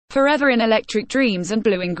Forever in Electric Dreams and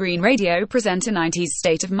Blue in Green Radio present a 90s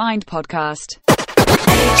State of Mind podcast.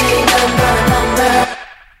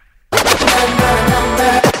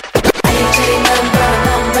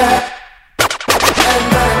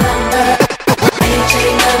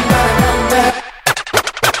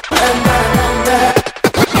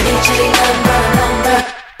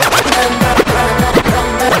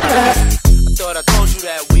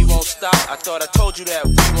 I thought I told you that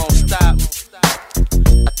we won't stop.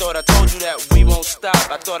 I thought I told you that we won't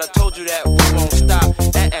stop. I thought I told you that we won't stop.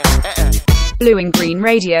 Blue and Green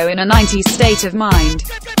Radio in a 90s state of mind.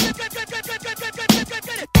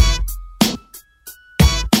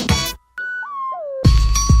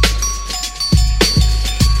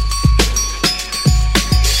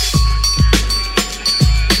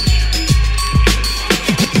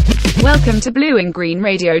 Welcome to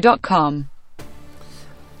blueandgreenradio.com.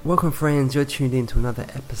 Welcome friends, you're tuned in to another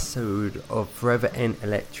episode of Forever in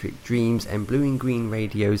Electric Dreams and Blue and Green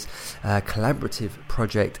Radio's collaborative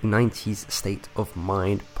project 90s State of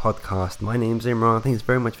Mind podcast. My name's Imran. Thanks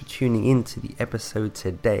very much for tuning in to the episode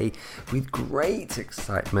today. With great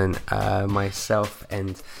excitement, myself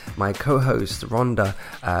and my co-host Rhonda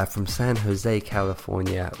from San Jose,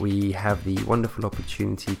 California, we have the wonderful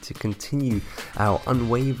opportunity to continue our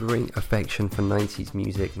unwavering affection for 90s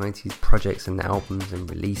music, 90s projects and albums and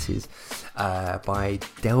releases by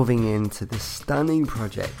delving into the stunning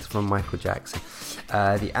project from Michael Jackson.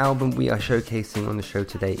 The album we are showcasing on the show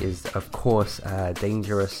today is, of course,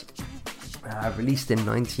 Dangerous. Released in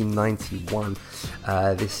 1991.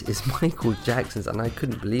 This is Michael Jackson's, and I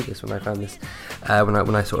couldn't believe this when I found this,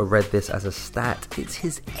 when I sort of read this as a stat. It's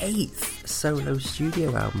his 8th solo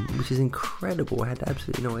studio album, which is incredible. I had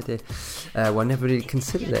absolutely no idea. Well, I never really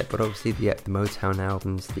considered it, but obviously the Motown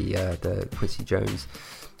albums, the Quincy Jones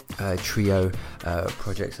trio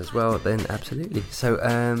projects as well, then absolutely. So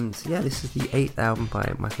yeah, this is the 8th album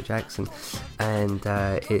by Michael Jackson, and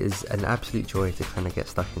it is an absolute joy to kind of get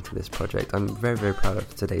stuck into this project. I'm very, very proud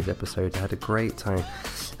of today's episode. I had a great time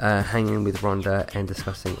hanging with Rhonda and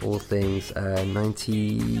discussing all things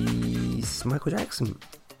 90s Michael Jackson.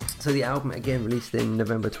 So the album, again, released in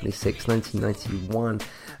November 26, 1991,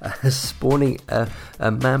 spawning a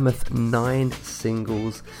mammoth 9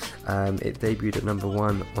 singles. It debuted at number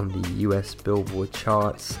 1 on the US Billboard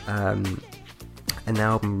charts. An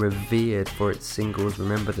album revered for its singles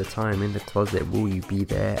Remember the Time, In the Closet, Will You Be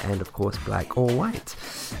There, and of course Black or White.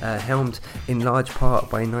 Helmed in large part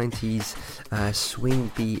by 90s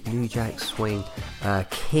swing beat, New Jack Swing,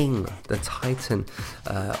 king, the titan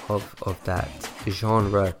of that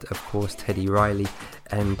genre, of course, Teddy Riley.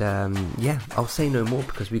 And yeah, I'll say no more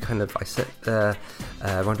because Rhonda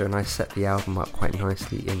and I set the album up quite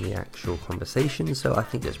nicely in the actual conversation, so I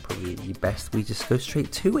think it's probably the best we just go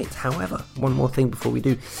straight to it. However, one more thing before we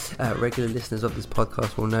do, regular listeners of this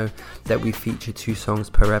podcast will know that we feature 2 songs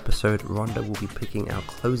per episode. Rhonda will be picking our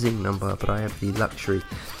closing number, but I have the luxury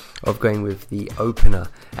of going with the opener.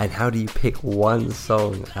 And how do you pick one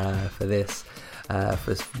song for this? For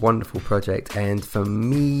this wonderful project? And for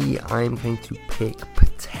me, I'm going to pick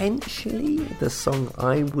potentially the song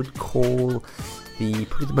I would call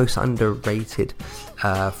probably the most underrated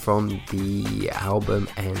from the album,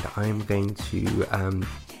 and I'm going to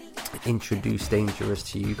introduce Dangerous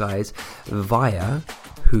to you guys via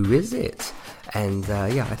Who Is It? And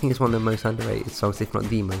yeah, I think it's one of the most underrated songs, if not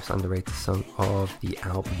the most underrated song of the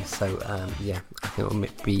album. So yeah, I think it will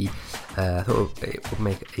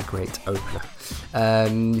make a great opener.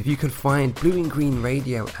 You can find Blue and Green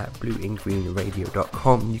Radio at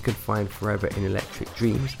blueandgreenradio.com. You can find Forever in Electric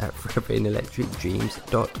Dreams at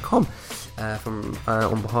foreverinelectricdreams.com.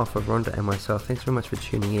 On behalf of Rhonda and myself, thanks very much for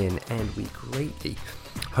tuning in, and we greatly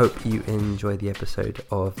hope you enjoy the episode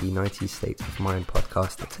of the 90s State of Mind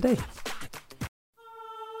podcast today.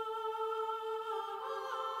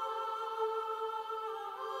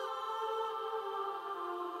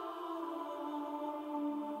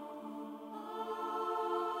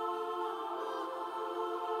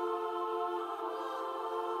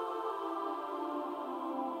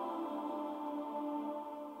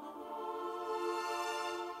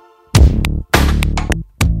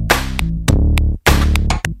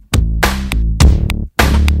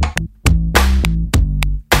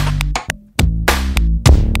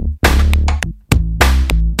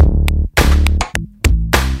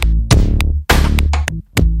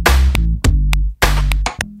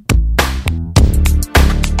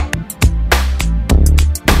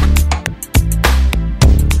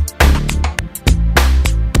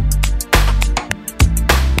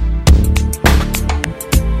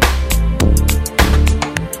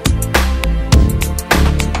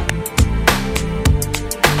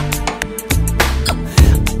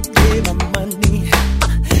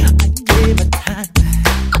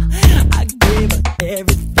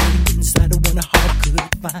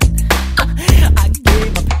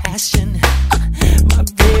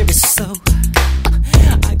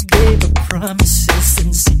 promises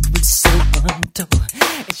and secrets so untold.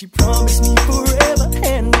 And she promised me forever,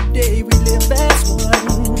 and the day we live as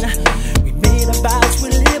one. We made a vow to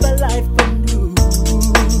live a life anew.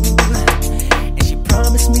 And she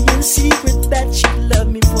promised me in secret that she'd love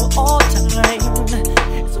me for all time.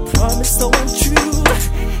 It's a promise so untrue.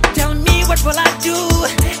 Tell me, what will I do?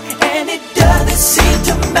 And it doesn't seem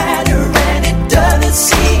to matter, and it doesn't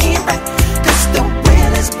seem right, 'cause the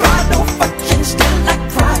will is bright, no fucking still I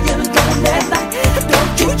cry alone at night.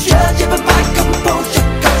 Don't you judge even my composure,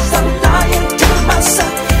 'cause I'm lying to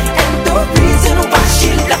myself. And the reason why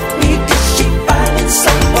she left me, is she finding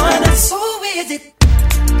someone else? Who is it?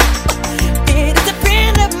 It is a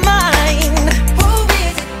friend of mine. Who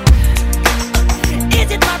is it? Is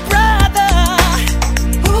it my brother?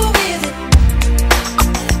 Who is it?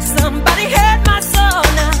 Somebody hurt my soul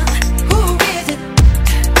now. Who is it?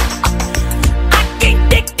 I can't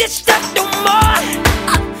take this stuff no more.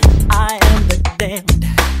 I am the damned.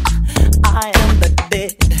 I am the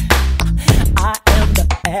dead. I am the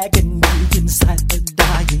agony inside the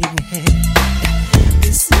dying head.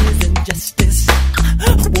 This isn't justice.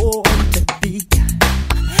 War to be.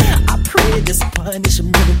 I pray this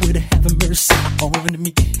punishment would have mercy on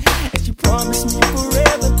me. And she promised me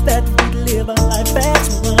forever that we'd live a life as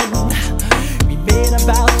one. We made a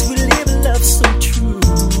vow to live love so true.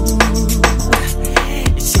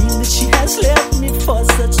 It seems that she has left me for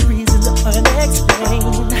such reasons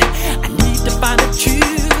unexplained. I need to find the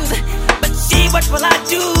truth, but see, what will I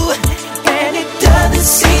do? And it doesn't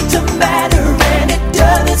seem to matter, and it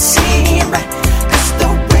doesn't seem right, 'cause the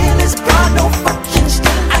will is broad, no fucking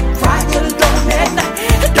still I cry alone at night.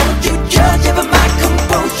 Don't you judge ever my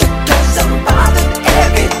composure, 'cause I'm bothered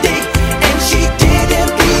every day. And she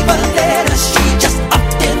didn't leave a letter, she just up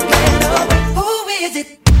and ran away. Who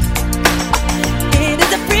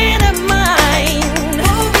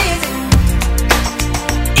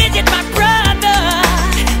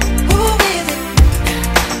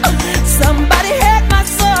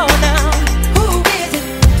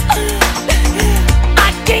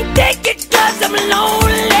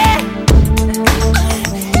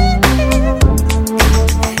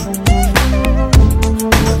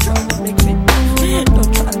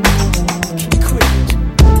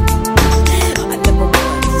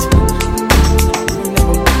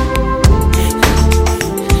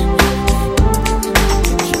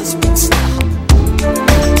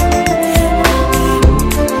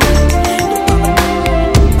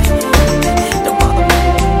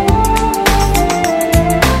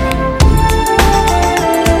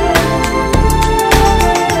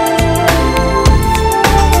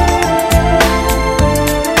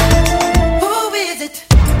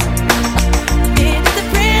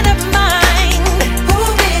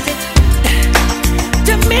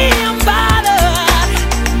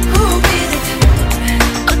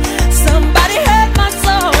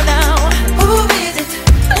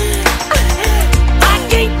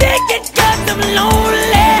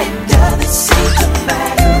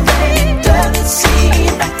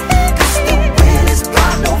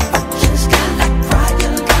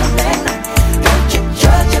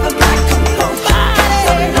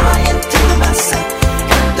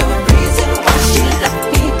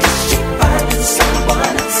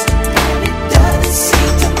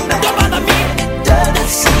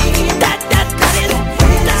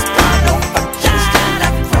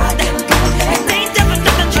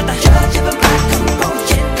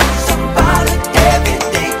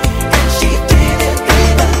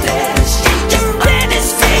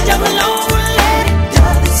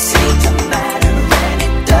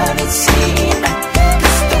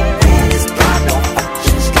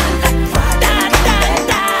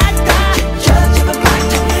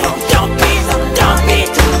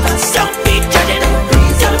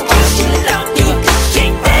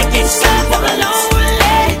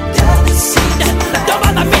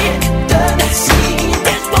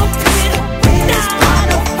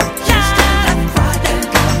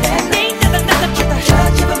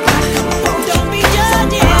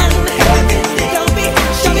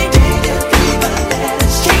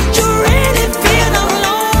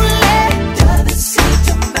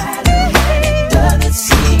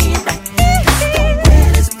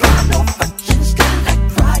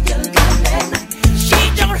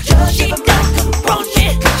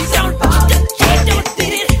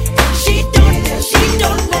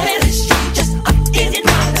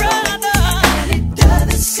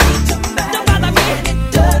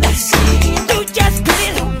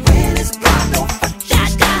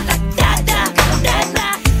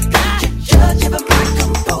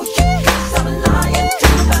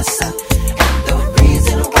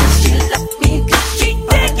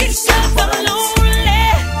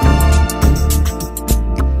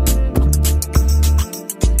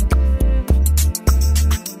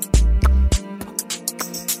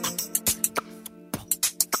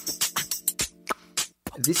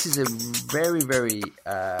this is a very, very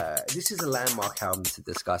this is a landmark album to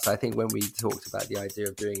discuss. I think when we talked about the idea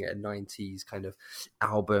of doing a 90s kind of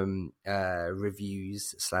album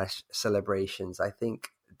reviews / celebrations, I think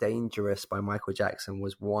Dangerous by Michael Jackson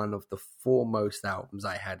was one of the foremost albums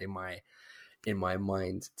I had in my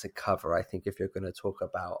mind to cover. I think if you're going to talk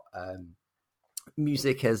about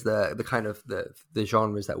music as the kind of the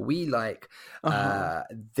genres that we like,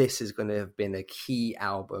 this is going to have been a key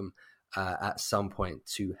album at some point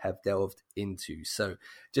to have delved into. So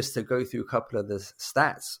just to go through a couple of the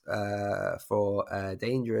stats for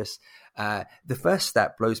Dangerous, the first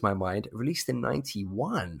stat blows my mind. Released in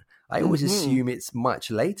 91. I always assume it's much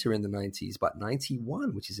later in the 90s, but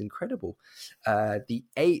 91, which is incredible. The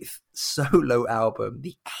 8th solo album,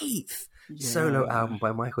 solo album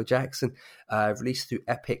by Michael Jackson, released through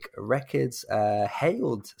Epic Records,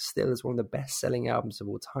 hailed still as one of the best-selling albums of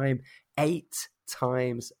all time, 8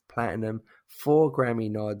 times platinum, 4 Grammy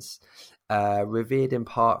nods, revered in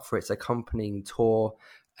part for its accompanying tour,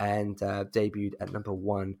 and debuted at number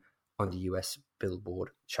 1 on the US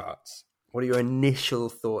Billboard charts. What are your initial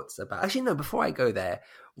thoughts about... Actually, no, before I go there,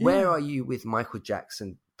 where are you with Michael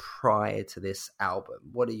Jackson prior to this album?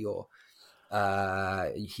 What are your...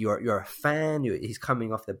 you're a fan, he's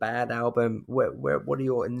coming off the Bad album. What are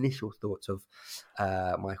your initial thoughts of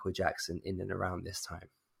Michael Jackson in and around this time?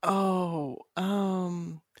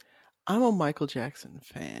 I'm a Michael Jackson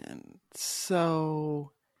fan.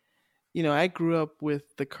 So, I grew up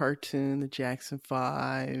with the cartoon, the Jackson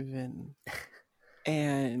 5,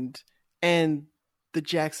 and the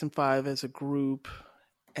Jackson 5 as a group,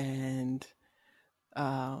 and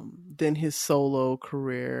then his solo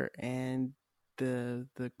career and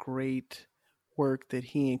the great work that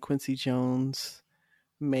he and Quincy Jones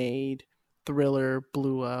made. Thriller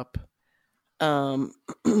blew up. And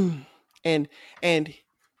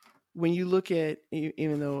when you look at,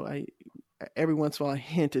 even though every once in a while I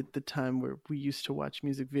hint at the time where we used to watch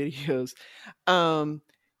music videos,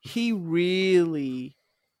 he really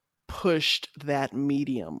pushed that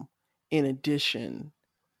medium in addition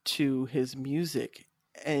to his music,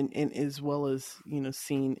 and as well as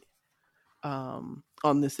seen on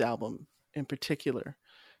this album in particular.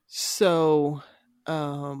 So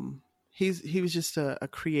he was just a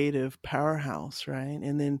creative powerhouse, right?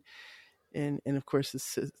 And then and of course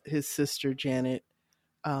his sister Janet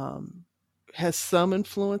has some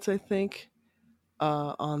influence, I think,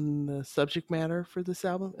 on the subject matter for this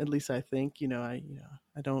album. At least I think. I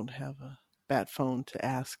don't have a bat phone to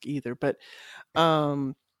ask either, but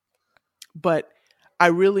I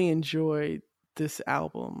really enjoyed this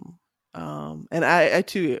album. And I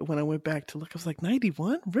too, when I went back to look, I was like,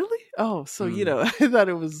 91? Really? Oh, so, I thought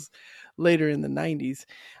it was later in the 90s.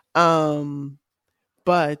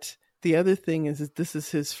 But the other thing is that this is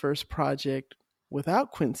his first project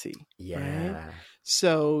without Quincy. Yeah. Right?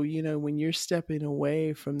 So, when you're stepping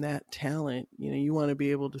away from that talent, you want to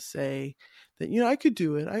be able to say that, I could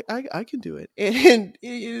do it. I can do it. And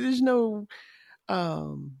there's no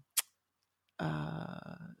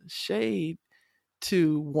shade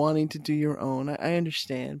to wanting to do your own. I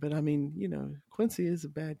understand, but I mean, Quincy is a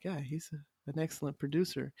bad guy. He's an excellent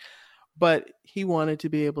producer, but he wanted to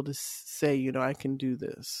be able to say, I can do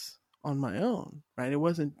this on my own, right? It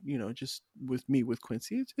wasn't, just with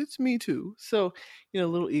Quincy. It's me too. So, a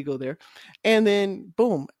little ego there. And then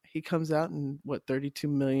boom, he comes out in 32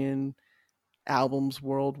 million albums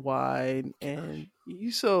worldwide, and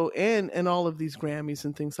and all of these Grammys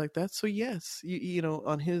and things like that. So yes,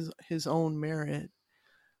 on his own merit,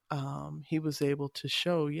 he was able to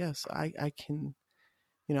show, yes, I can,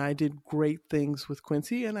 I did great things with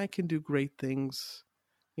Quincy, and I can do great things,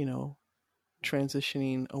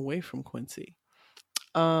 transitioning away from Quincy.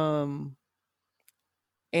 And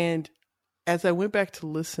as I went back to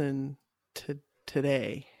listen to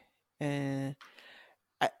today, and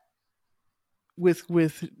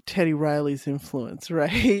with Teddy Riley's influence,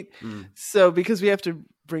 right? So because we have to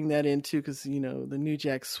bring that into, because the New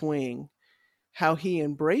Jack Swing, how he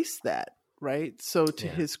embraced that, right? So to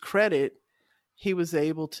his credit, he was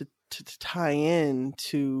able to tie in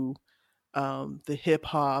to the hip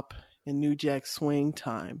hop and New Jack Swing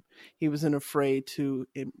time. He wasn't afraid to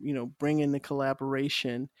bring in the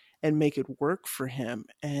collaboration and make it work for him.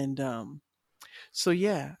 And so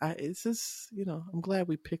it's just I'm glad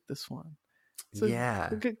we picked this one. So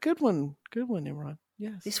good one, Imran.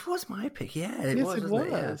 Yes, this was my pick. Yeah, it was.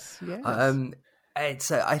 Yes. It's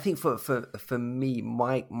I think for me,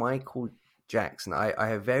 Michael Jackson, I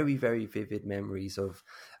have very, very vivid memories of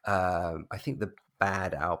I think the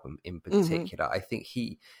Bad album in particular. I think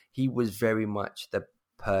he was very much the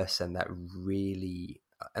person that really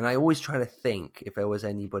and I always try to think if there was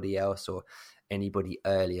anybody else or anybody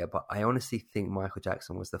earlier, but I honestly think Michael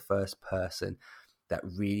Jackson was the first person that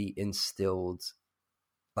really instilled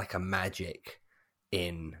like a magic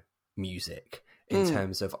in music in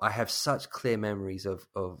terms of, I have such clear memories of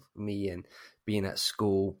me and being at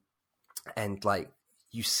school, and like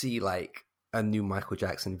you see like a new Michael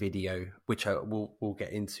Jackson video, which we'll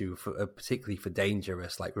get into, for particularly for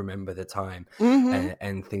Dangerous, like Remember the Time,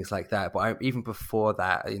 and things like that. But even before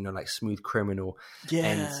that, you know, like Smooth Criminal,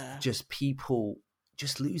 and just people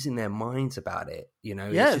just losing their minds about it. You know,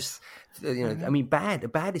 it's just, you know, I mean,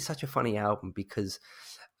 Bad is such a funny album because,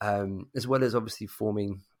 as well as obviously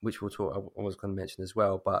forming, which I was going to mention as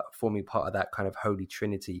well, but forming part of that kind of holy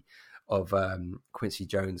trinity of Quincy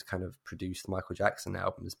Jones kind of produced Michael Jackson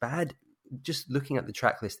albums. Bad, just looking at the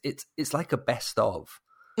track list, it's like a best of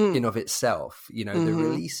in of itself. You know, the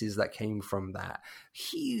releases that came from that,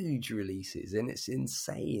 huge releases, and it's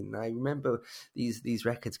insane. I remember these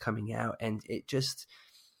records coming out, and it just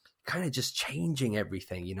kind of just changing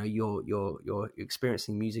everything. You know, you're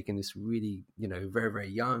experiencing music in this really, you know, very, very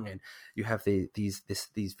young, and you have these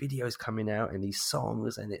videos coming out and these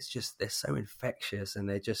songs, and it's just, they're so infectious, and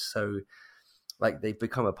they're just so, like, they've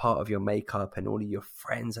become a part of your makeup, and all of your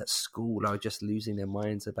friends at school are just losing their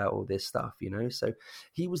minds about all this stuff, you know? So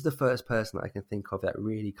he was the first person I can think of that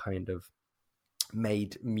really kind of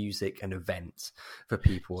made music an event for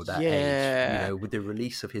people that age, you know, with the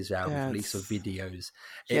release of his album, release of videos.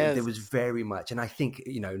 There was very much, and I think,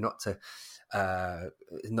 you know, not to,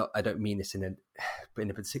 I don't mean this in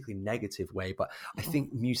a particularly negative way, but I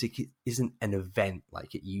think music isn't an event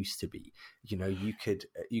like it used to be. You know, you could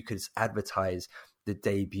advertise the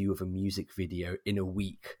debut of a music video in a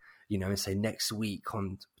week, you know, and say next week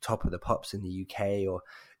on Top of the Pops in the UK, or,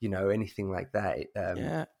 you know, anything like that.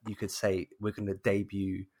 You could say we're going to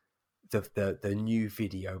debut the new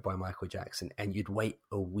video by Michael Jackson, and you'd wait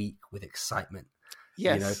a week with excitement.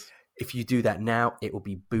 Yes. You know, if you do that now, it will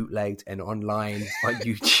be bootlegged and online on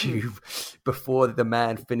YouTube before the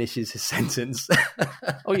man finishes his sentence.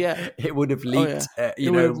 Oh yeah, it would have leaked.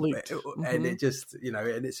 You know, and it just, you know,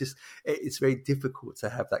 and it's very difficult to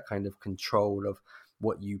have that kind of control of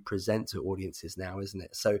what you present to audiences now, isn't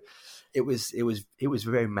it? So it was a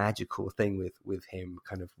very magical thing with him,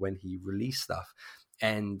 kind of, when he released stuff.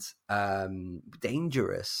 And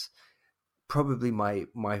Dangerous, probably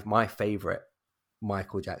my favorite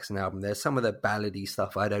Michael Jackson album. There's some of the ballady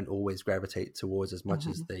stuff I don't always gravitate towards as much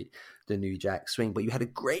as the New Jack Swing, but you had a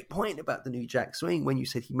great point about the New Jack Swing when you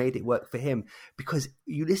said he made it work for him, because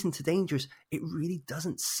you listen to Dangerous, it really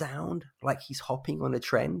doesn't sound like he's hopping on a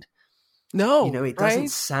trend. No, you know, it doesn't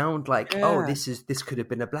sound like, oh, this could have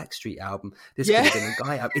been a Blackstreet album. This could have been a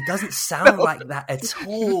Guy album. It doesn't sound like that at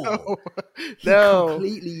all. No.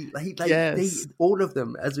 Completely, they, all of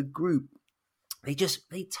them as a group, they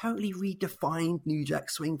totally redefined New Jack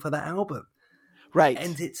Swing for that album. Right.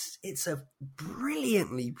 And it's a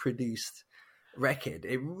brilliantly produced record.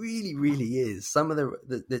 It really, really is. Some of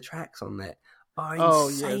the tracks on that are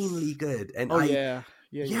insanely good. And I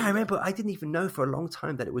remember I didn't even know for a long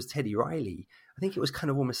time that it was Teddy Riley. I think it was kind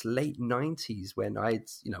of almost late 90s when I,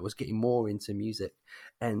 you know, was getting more into music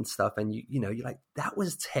and stuff. And you're like, that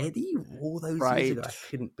was Teddy all those years ago. I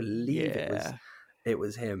couldn't believe it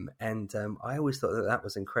was him. And I always thought that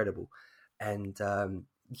was incredible. And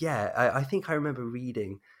I think I remember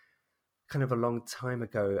reading kind of a long time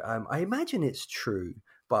ago. I imagine it's true,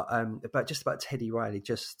 but just about Teddy Riley,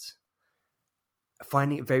 just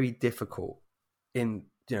finding it very difficult in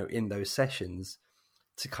those sessions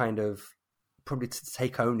to kind of probably to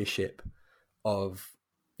take ownership of,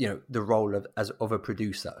 you know, the role of a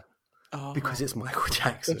producer, because it's Michael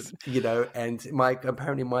Jackson, you know. And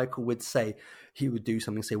apparently Michael would say, he would do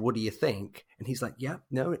something, say, what do you think? And he's like, yeah,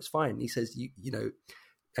 no, it's fine. He says, you know,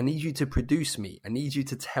 I need you to produce me. I need you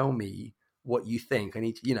to tell me what you think. I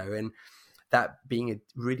need, you know, and that being a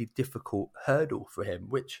really difficult hurdle for him,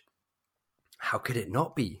 which, how could it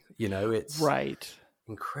not be? You know, it's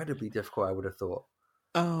incredibly difficult, I would have thought.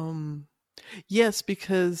 Yes,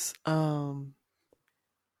 because you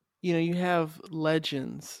know, you have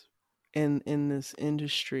legends in this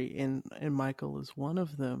industry, and Michael is one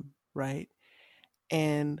of them, right?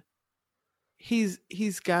 And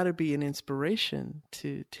he's got to be an inspiration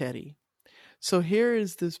to Teddy. So here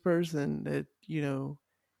is this person that, you know,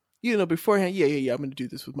 beforehand, I'm going to do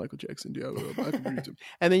this with Michael Jackson. I can do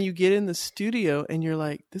and then you get in the studio and you're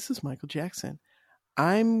like, this is Michael Jackson.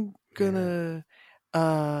 I'm gonna,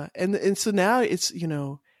 and so now it's, you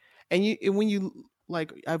know, and when you,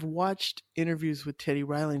 like, I've watched interviews with Teddy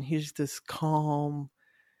Riley, and he's this calm,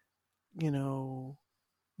 you know,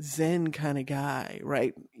 Zen kind of guy,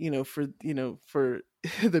 right? For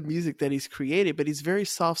the music that he's created, but he's very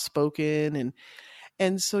soft spoken,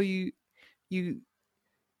 and so you're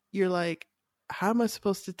like, how am I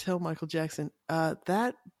supposed to tell Michael Jackson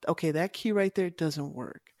that key right there doesn't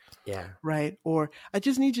work? Yeah. Right. Or I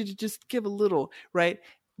just need you to just give a little, right?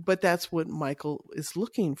 But that's what Michael is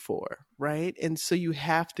looking for, right? And so you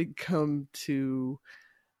have to come to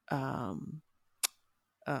an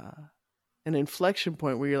inflection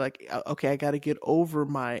point where you're like, okay, I got to get over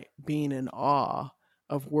my being in awe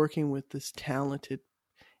of working with this talented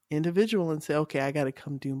individual and say, okay, I got to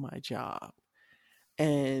come do my job.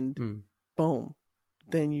 And boom,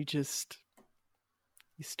 then you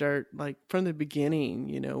start like from the beginning,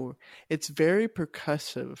 it's very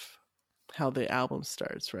percussive how the album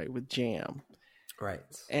starts, right? With Jam. Right.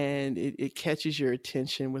 And it catches your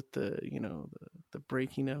attention with the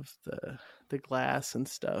breaking of the glass and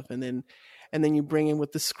stuff. And then you bring in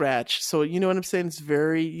with the scratch. So you know what I'm saying? It's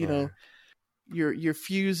very, you're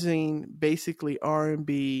fusing basically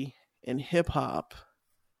R&B and hip hop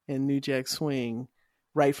and New Jack Swing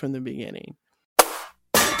right from the beginning.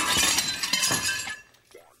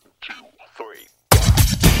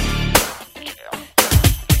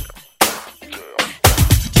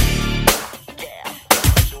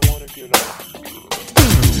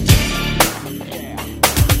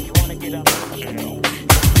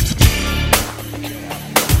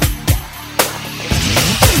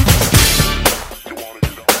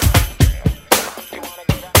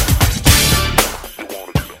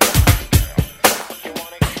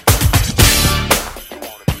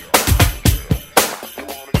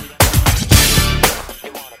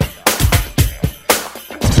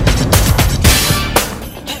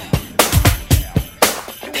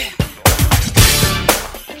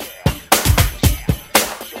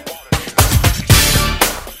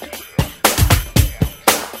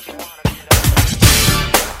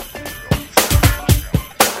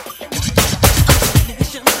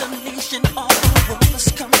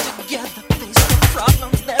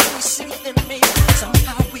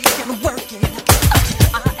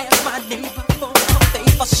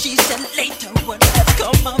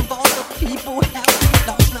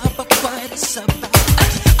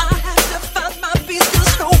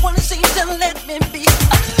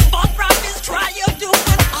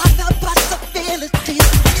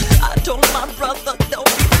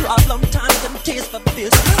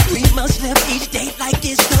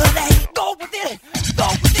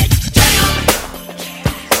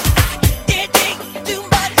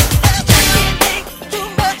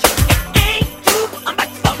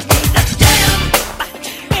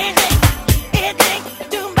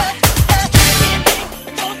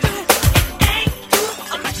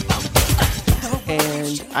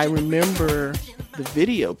 I remember the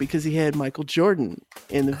video because he had Michael Jordan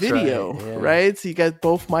in the video, right? So you got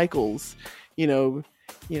both Michaels, Jordan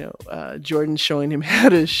showing him how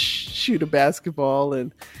to shoot a basketball,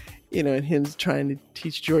 and and him trying to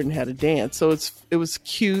teach Jordan how to dance. So it was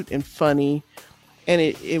cute and funny, and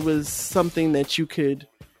it was something that you could,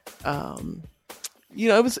 it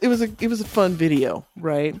was a fun video,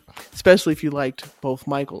 right? Especially if you liked both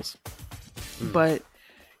Michaels. But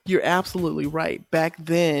you're absolutely right. Back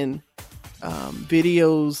then,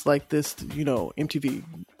 videos like this, MTV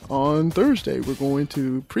on Thursday, we're going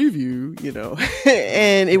to preview,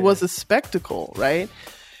 and it was a spectacle, right?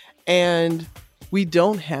 And we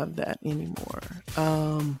don't have that anymore.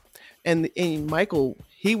 And Michael,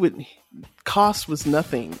 cost was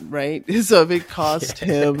nothing, right? So if it cost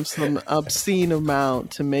him some obscene amount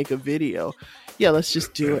to make a video, let's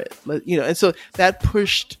just do it. And so that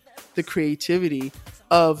pushed the creativity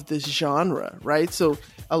of this genre, right? So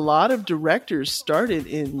a lot of directors started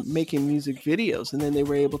in making music videos, and then they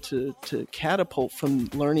were able to catapult from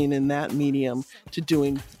learning in that medium to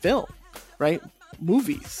doing film, right?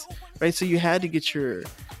 Movies, right? So you had to get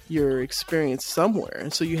your experience somewhere,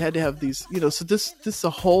 and so you had to have these, so this is a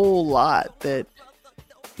whole lot that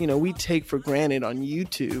we take for granted on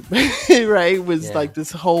YouTube, right? Was like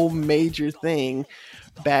this whole major thing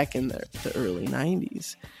back in the early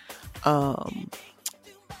 90s.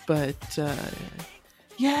 But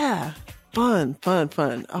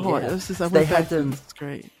fun. Oh, this is it's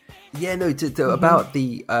great. Yeah, no, about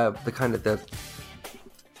the kind of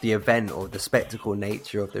the event or the spectacle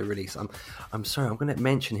nature of the release. I'm sorry, I'm going to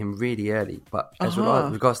mention him really early, but as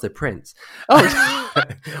regards to Prince,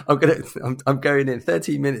 I'm going in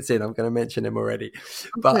 13 minutes in. I'm going to mention him already,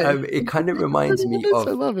 but it kind of reminds me of.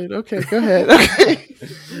 I love it. Okay, go ahead. Okay.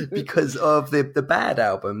 Because of the Bad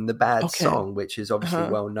album, the Bad song, which is obviously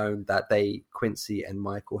well known that Quincy and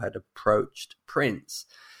Michael had approached Prince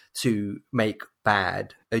to make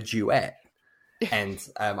Bad a duet. And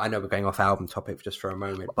I know we're going off album topic just for a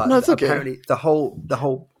moment, but No, it's okay. apparently the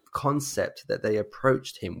whole concept that they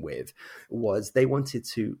approached him with was they wanted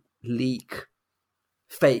to leak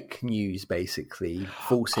fake news, basically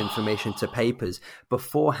false information to papers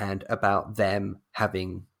beforehand about them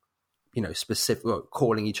having, specific,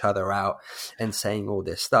 calling each other out and saying all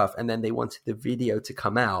this stuff. And then they wanted the video to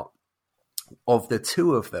come out of the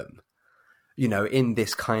two of them, in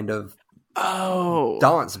this kind of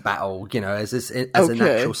dance battle, as an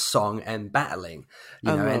actual song and battling.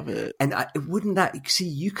 I love it. And wouldn't that, see,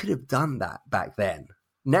 you could have done that back then.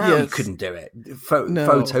 Now you couldn't do it.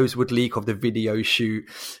 Photos would leak of the video shoot.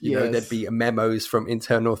 There'd be memos from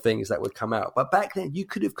internal things that would come out. But back then, you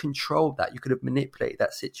could have controlled that. You could have manipulated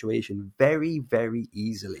that situation very, very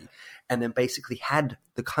easily. And then basically had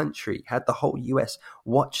the whole US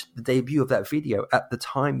watch the debut of that video at the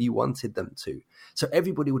time you wanted them to. So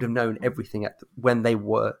everybody would have known everything when they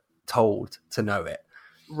were told to know it.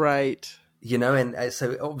 Right. And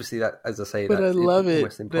so obviously that, as I say, but I love it.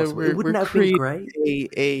 It wouldn't have been great.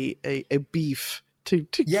 A beef to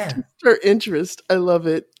stir interest. I love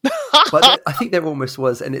it. But I think there almost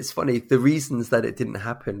was, and it's funny the reasons that it didn't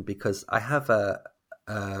happen, because I have a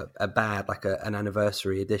Bad, like an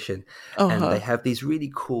anniversary edition, and they have these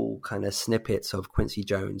really cool kind of snippets of Quincy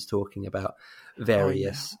Jones talking about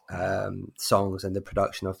various songs and the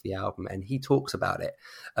production of the album, and he talks about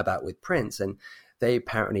with Prince, and they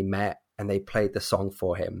apparently met and they played the song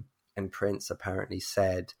for him, and Prince apparently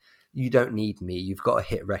said, "You don't need me. You've got a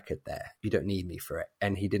hit record there. You don't need me for it."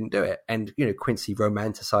 And he didn't do it. And Quincy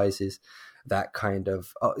romanticizes that kind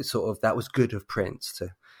of that was good of Prince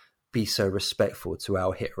to be so respectful to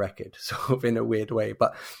our hit record, sort of in a weird way.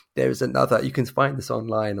 But there's another, you can find this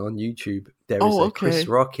online on YouTube. There is a Chris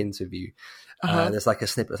Rock interview. There's like a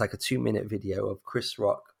snippet, it's like a 2-minute video of Chris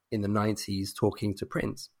Rock in the 90s talking to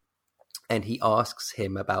Prince. And he asks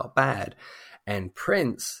him about Bad. And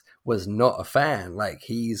Prince was not a fan. Like,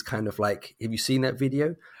 he's kind of like, have you seen that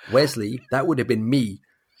video? Wesley, that would have been me.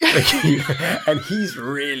 And he's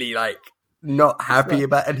really like, not happy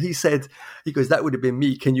about it. And he goes, that would have been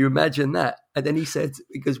me. Can you imagine that? And then he said,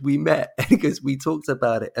 because we met, and because we talked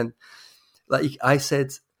about it. And like I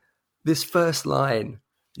said, this first line,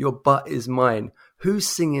 your butt is mine. Who's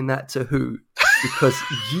singing that to who?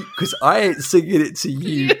 Because I ain't singing it to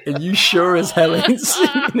you, and you sure as hell ain't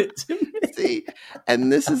singing it to me. See,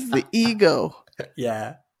 and this is the ego.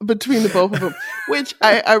 Yeah. Between the both of them, which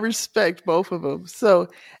I respect both of them. So,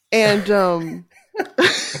 and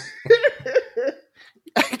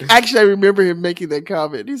actually, I remember him making that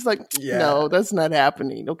comment. He's like, "No, that's not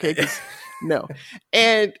happening." Okay, no,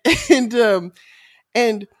 and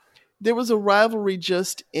there was a rivalry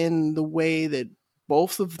just in the way that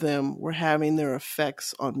both of them were having their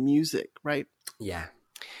effects on music, right? Yeah.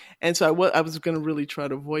 And so I was going to really try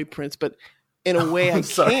to avoid Prince, but in a way I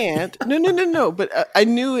can't. No. But I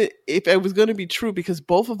knew it, if it was going to be true, because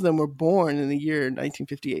both of them were born in the year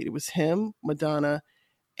 1958. It was him, Madonna,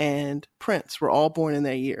 and Prince were all born in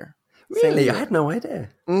that year. Really? I had no idea.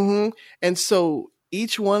 Mm-hmm. And so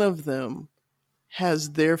each one of them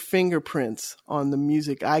has their fingerprints on the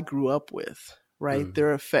music I grew up with, right? Mm.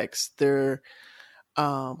 Their effects, their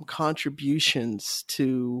contributions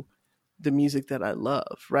to the music that I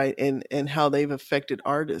love, right? And how they've affected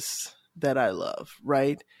artists that I love,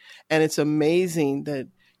 right? And it's amazing that,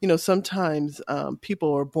 sometimes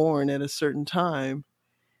people are born at a certain time,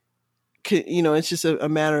 it's just a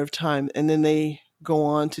matter of time, and then they go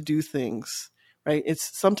on to do things, right?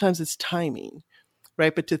 Sometimes it's timing,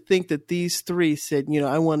 right? But to think that these three said,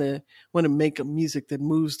 I want to make a music that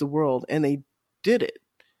moves the world, and they did it.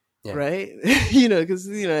 Yeah. Right? Because,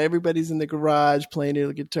 everybody's in the garage playing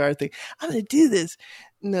the guitar thing. I'm going to do this.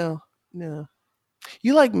 No.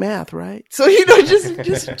 You like math, right? So,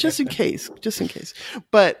 just in case.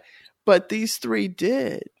 But these three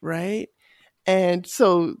did, right? And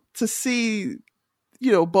so to see,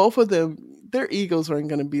 both of them, their egos aren't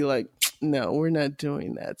going to be like, no, we're not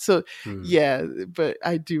doing that. So, yeah, but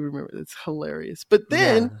I do remember it's hilarious. But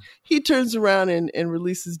then he turns around and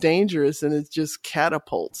releases Dangerous, and it just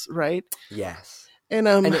catapults, right? Yes. And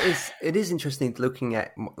it is interesting looking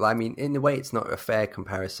at, I mean, in a way, it's not a fair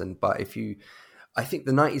comparison, but I think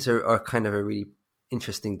the 90s are kind of a really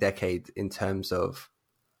interesting decade in terms of,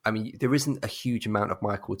 I mean, there isn't a huge amount of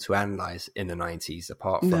Michael to analyze in the 90s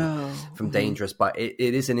apart from Dangerous, but it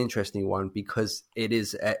is an interesting one because it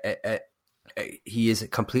is he has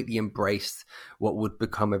completely embraced what would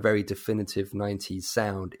become a very definitive 90s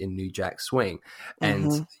sound in New Jack Swing.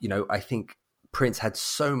 And, I think Prince had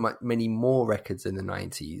many more records in the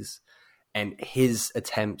 90s, and his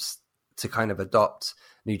attempts to kind of adopt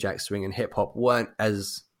New Jack Swing and hip hop weren't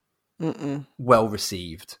as well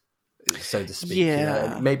received, so to speak. Yeah. You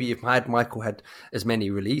know? Maybe if Michael had as many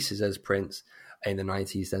releases as Prince in the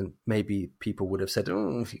 90s, then maybe people would have said,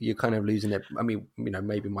 "Oh, you're kind of losing it." I mean, you know,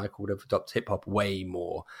 maybe Michael would have adopted hip hop way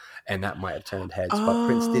more, and that might have turned heads. But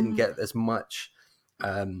Prince didn't get as much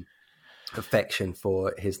affection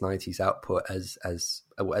for his 90s output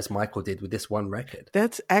as Michael did with this one record.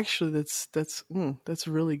 That's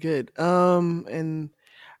really good. And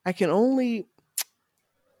I can only,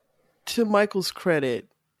 to Michael's credit,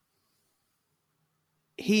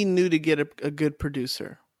 he knew to get a good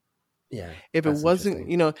producer. Yeah. If it wasn't,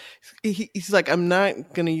 you know, he's like, I'm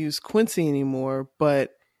not going to use Quincy anymore,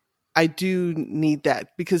 but I do need that,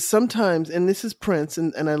 because sometimes, and this is Prince,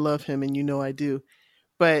 and I love him, and you know I do,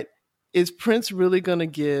 but is Prince really going to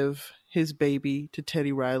give his baby to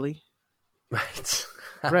Teddy Riley? Right.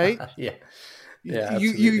 Right? Yeah.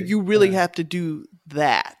 You really have to do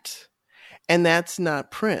that. And that's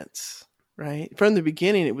not Prince, right? From the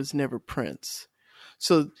beginning, it was never Prince.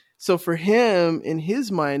 So for him, in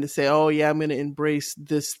his mind, to say, "Oh yeah, I'm going to embrace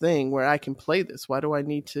this thing where I can play this. Why do I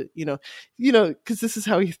need to, you know, because this is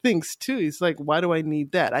how he thinks too. He's like, why do I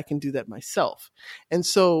need that? I can do that myself." And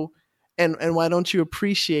so, and why don't you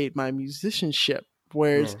appreciate my musicianship?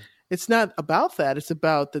 Whereas it's not about that. It's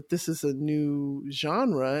about that this is a new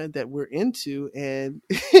genre that we're into, and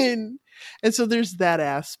so there's that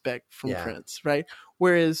aspect from Prince, right?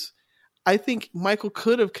 Whereas I think Michael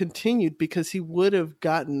could have continued, because he would have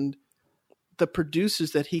gotten the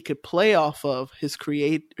producers that he could play off of his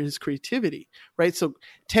creativity, right? So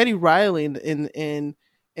Teddy Riley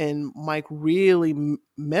and Mike really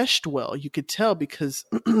meshed well. You could tell, because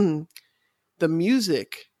the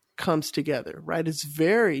music comes together, right? It's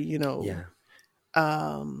very, you know,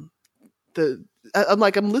 I'm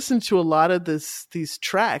listening to a lot of these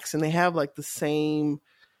tracks, and they have like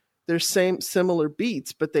similar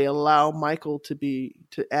beats, but they allow Michael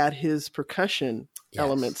to add his percussion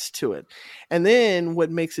elements to it. And then what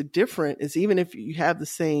makes it different is, even if you have the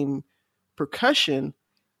same percussion,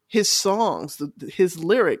 his songs, his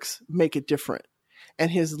lyrics make it different,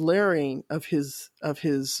 and his layering of his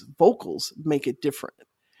vocals make it different,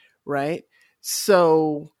 right?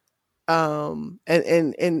 So, and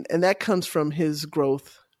that comes from his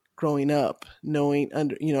growing up, knowing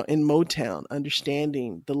in Motown,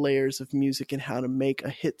 understanding the layers of music and how to make a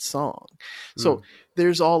hit song. So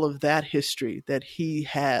there's all of that history that he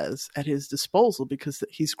has at his disposal, because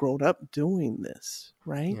he's grown up doing this,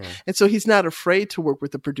 right? Yeah. And so he's not afraid to work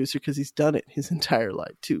with a producer, because he's done it his entire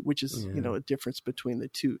life too, which is, you know, a difference between the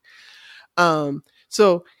two.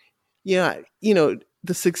 So yeah, you know,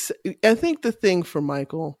 the success, I think the thing for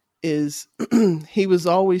Michael is he was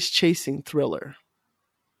always chasing Thriller.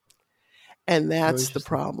 And that's the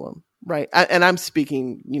problem, right? And I'm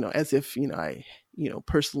speaking, you know, as if, you know, I, you know,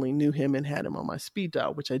 personally knew him and had him on my speed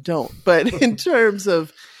dial, which I don't. But in terms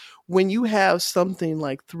of when you have something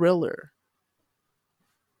like Thriller,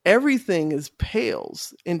 everything is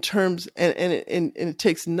pales in terms, and it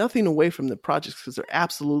takes nothing away from the projects, because they're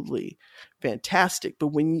absolutely fantastic.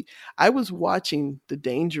 But I was watching the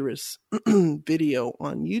Dangerous video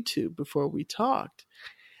on YouTube before we talked,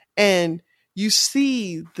 and you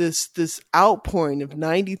see this outpouring of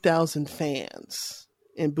 90,000 fans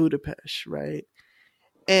in Budapest, right?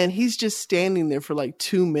 And he's just standing there for like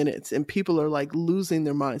 2 minutes, and people are like losing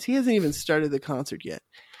their minds. He hasn't even started the concert yet.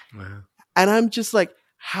 Wow. And I'm just like,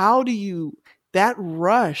 that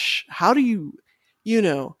rush, you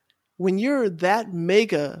know, when you're that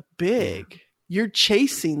mega big, you're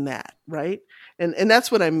chasing that, right? And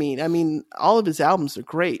that's what I mean. I mean, all of his albums are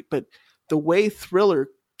great, but the way Thriller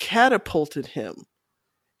catapulted him,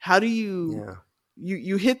 how do you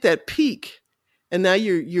hit that peak, and now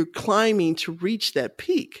you're climbing to reach that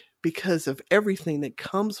peak because of everything that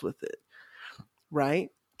comes with it, right?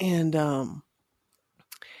 And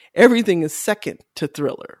everything is second to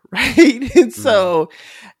Thriller, right? And so,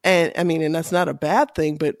 and I mean, and that's not a bad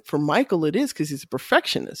thing, but for Michael it is, because he's a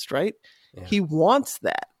perfectionist, right? Yeah. He wants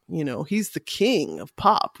that, you know, he's the king of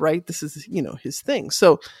pop, right? This is, you know, his thing.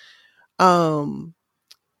 So,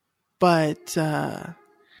 but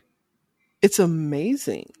it's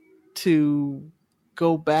amazing to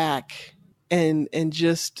go back and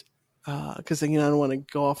just, because, you know, I don't want to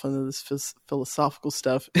go off into this philosophical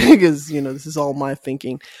stuff, because, you know, this is all my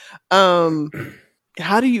thinking. How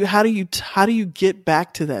do you get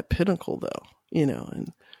back to that pinnacle, though? You know,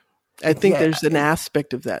 and I think there's an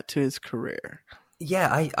aspect of that to his career.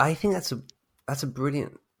 Yeah, I think that's a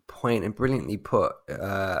brilliant point, and brilliantly put.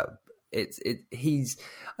 I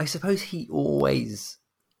suppose he always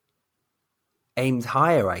aimed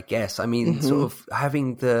higher, I guess. I mean, sort of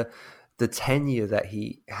having the tenure that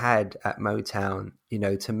he had at Motown, you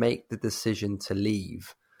know, to make the decision to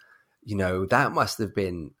leave, you know, that must have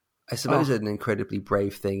been, I suppose, an incredibly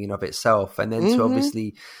brave thing in of itself. And then to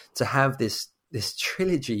obviously to have this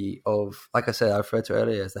trilogy of, like I said, I referred to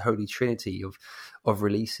earlier as the Holy Trinity of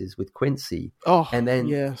releases with Quincy. And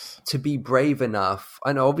then to be brave enough,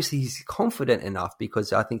 I know obviously he's confident enough,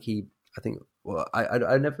 because I think well,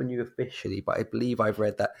 I never knew officially, but I believe I've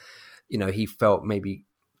read that, you know, he felt maybe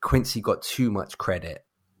Quincy got too much credit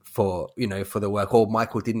for, you know, for the work, or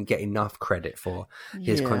Michael didn't get enough credit for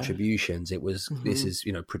his contributions. It was, this is,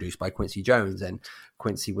 you know, produced by Quincy Jones, and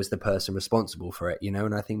Quincy was the person responsible for it, you know,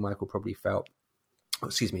 and I think Michael probably felt,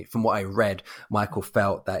 from what I read, Michael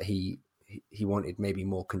felt that he wanted maybe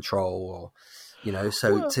more control, or, you know,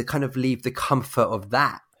 so to kind of leave the comfort of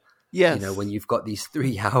that, you know, when you've got these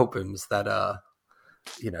 3 albums that are,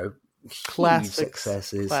 you know, classic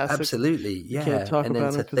successes, absolutely, Can't talk and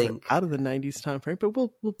about then to think out of the 90s time frame, but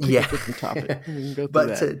we'll pick a different topic. We can go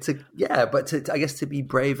through but I guess to be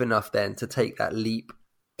brave enough then to take that leap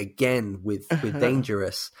again with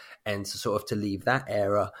Dangerous, and to sort of to leave that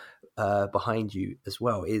era behind you as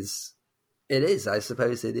well, I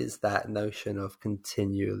suppose it is that notion of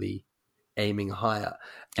continually aiming higher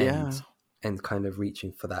and kind of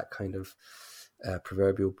reaching for that kind of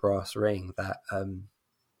proverbial brass ring that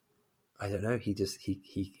I don't know, he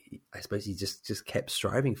I suppose he just kept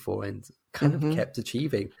striving for, and kind of kept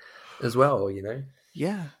achieving as well, you know.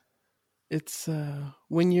 Yeah. It's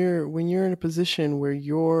when you're in a position where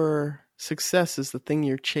your success is the thing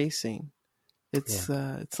you're chasing, it's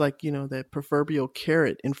like, you know, that proverbial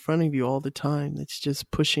carrot in front of you all the time that's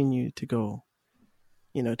just pushing you to go,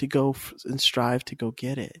 you know, and strive to go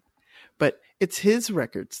get it. But it's his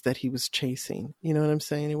records that he was chasing. You know what I'm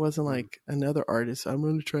saying? It wasn't like another artist. I'm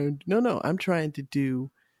going to try and I'm trying to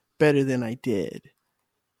do better than I did.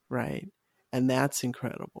 Right. And that's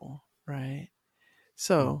incredible. Right.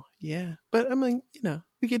 So, but I mean, you know,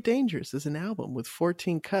 we get Dangerous as an album with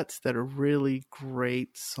 14 cuts that are really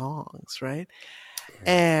great songs. Right.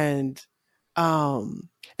 And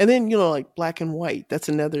then, you know, like Black and White, that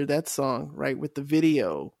song, right. With the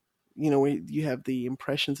video, you know, where you have the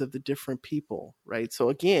impressions of the different people, right? So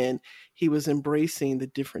again, he was embracing the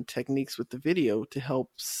different techniques with the video to help,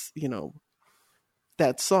 you know,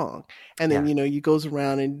 that song. And then, you know, he goes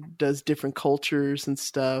around and does different cultures and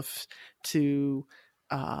stuff to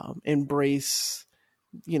embrace,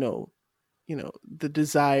 you know, the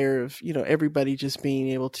desire of, you know, everybody just being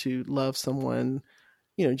able to love someone,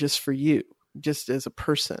 you know, just for you, just as a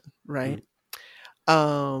person, right?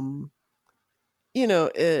 You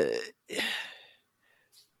know,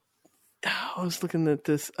 I was looking at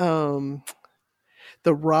this, the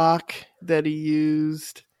rock that he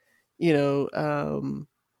used, you know,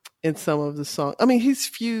 in some of the songs. I mean, he's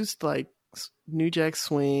fused like New Jack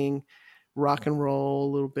Swing, rock and roll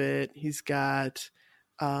a little bit. He's got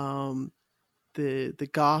the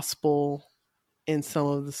gospel in some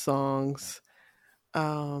of the songs.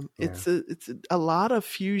 It's a lot of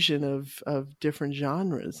fusion of different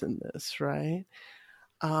genres in this, right?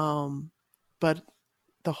 But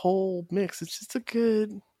the whole mix, it's just a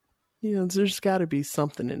good, you know, there's got to be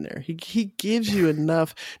something in there. He gives you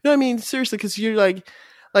enough. No, I mean, seriously, because you're like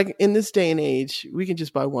in this day and age, we can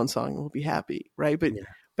just buy one song and we'll be happy, right? But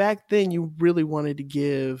back then, you really wanted to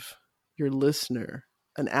give your listener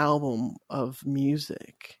an album of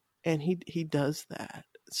music, and he does that.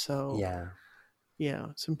 So yeah,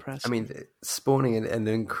 it's impressive. I mean, spawning an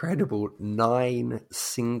incredible 9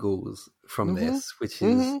 singles from this, which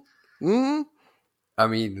is, I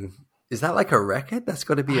mean, is that like a record? That's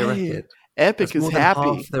got to be a record. Epic is happy.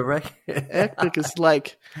 Half the record. Epic is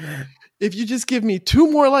like, if you just give me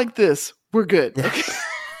 2 more like this, we're good. Okay.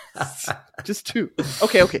 Just 2.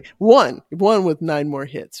 Okay. One with 9 more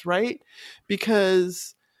hits, right?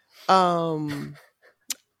 Because, you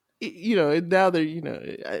know, now they're, you know,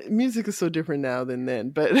 music is so different now than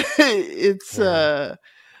then, but it's,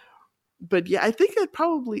 but yeah, I think it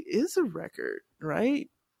probably is a record, right?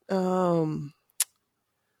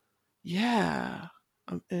 Yeah.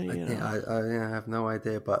 I have no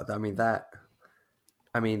idea, but I mean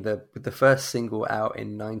the first single out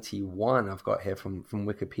in 91, I've got here from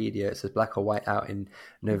Wikipedia. It says Black or White out in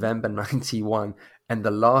November 91, and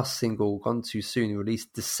the last single, Gone Too Soon,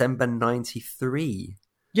 released December 93.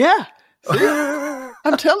 Yeah.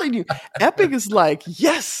 I'm telling you, Epic is like,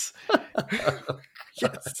 yes.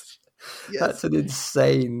 Yes. That's an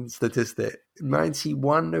insane statistic.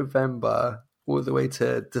 91 November all the way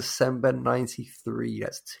to December 93.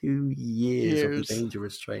 That's 2 years of the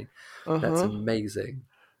Dangerous Train. That's amazing.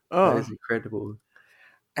 That is incredible.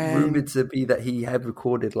 And Rumored to be that he had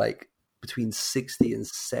recorded like between 60 and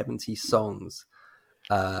 70 songs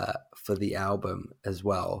for the album as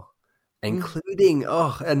well, including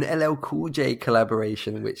an LL Cool J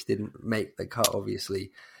collaboration, which didn't make the cut,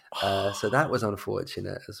 obviously. So that was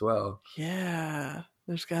unfortunate as well. Yeah,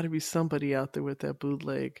 there's got to be somebody out there with that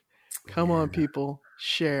bootleg. Come on, people,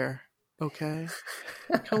 share. Okay,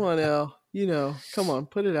 come on, L. Come on,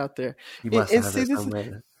 put it out there. You must have it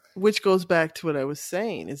somewhere. Which goes back to what I was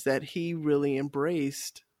saying, is that he really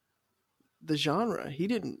embraced the genre. He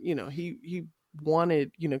didn't, he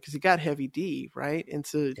wanted, because he got Heavy D, right? And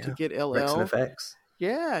to get LL. Rex and FX.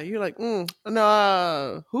 Yeah, you're like,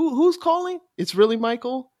 no, who's calling? It's really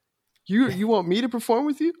Michael? You want me to perform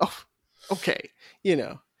with you? Oh, okay.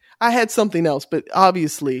 I had something else, but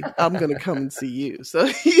obviously I'm going to come and see you.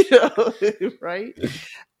 So, right.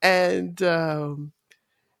 And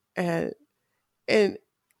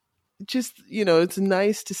just, it's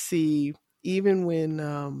nice to see, even when,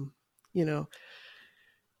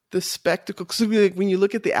 the spectacle, because when you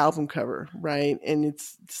look at the album cover, right, and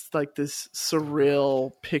it's like this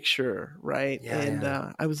surreal picture, right?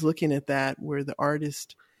 I was looking at that where the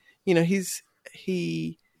artist,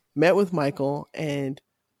 he met with Michael, and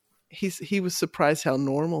he was surprised how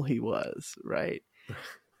normal he was, right?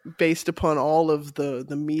 Based upon all of the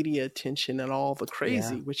media attention and all the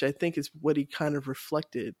crazy, which I think is what he kind of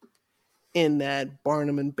reflected in that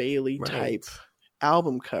Barnum and Bailey type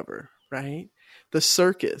album cover, right? The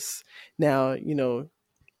circus. Now,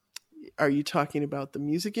 are you talking about the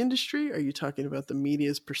music industry? Are you talking about the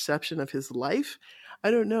media's perception of his life?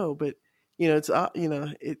 I don't know, but it's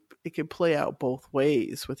it could play out both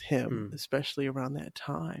ways with him, especially around that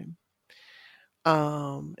time.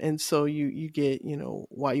 And so you get,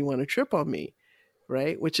 Why You Want to Trip on Me,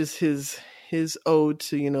 right? Which is his ode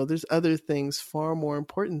to, there's other things, far more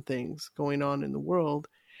important things going on in the world,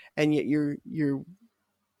 and yet you're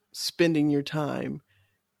spending your time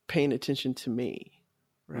paying attention to me,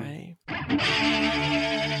 right?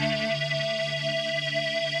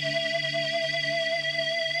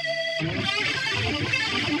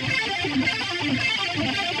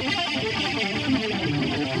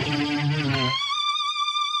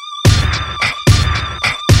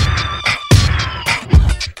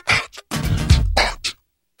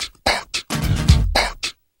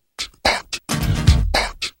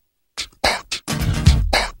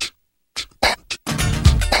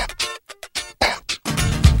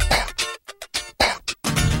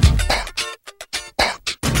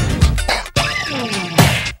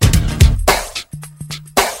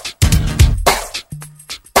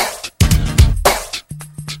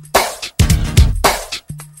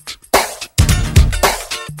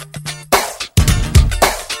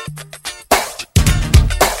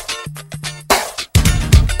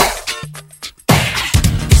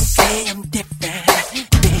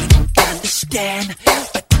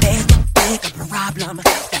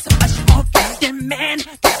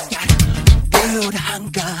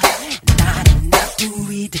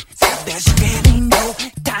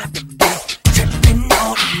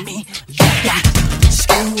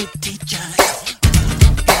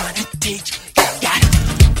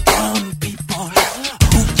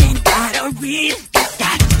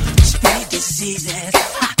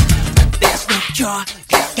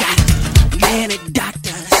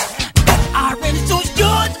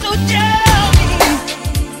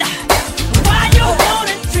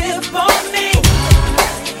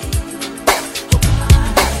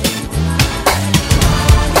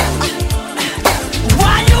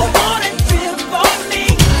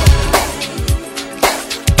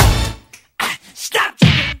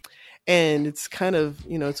 And it's kind of,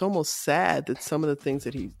 it's almost sad that some of the things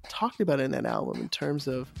that he talked about in that album in terms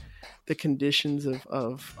of the conditions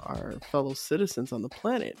of our fellow citizens on the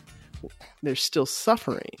planet, they're still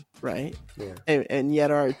suffering, right? Yeah. And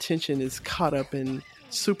yet our attention is caught up in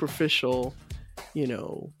superficial,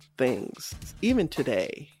 things, even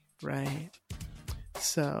today, right?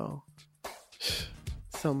 So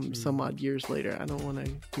some odd years later, I don't want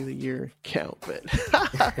to do the year count, but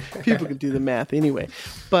people can do the math anyway.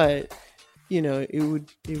 But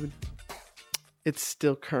it's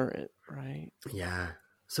still current, right? Yeah.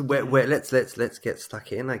 So where let's get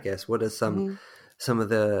stuck in, I guess. What are some of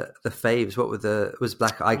the faves? What was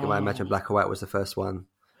Black? I imagine Black or White was the first one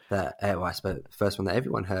that I suppose the first one that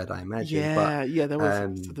everyone heard. I imagine. Yeah, that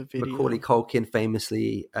was the video. Macaulay Culkin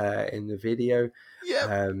famously in the video.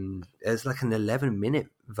 Yeah. There's like an 11-minute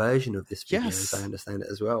version of this video, as I understand it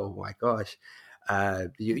as well. Oh my gosh.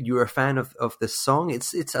 You were a fan of the song.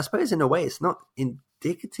 It's I suppose in a way it's not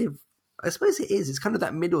indicative I suppose it is. It's kind of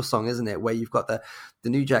that middle song, isn't it? Where you've got the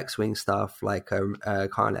New Jack Swing stuff, like Can't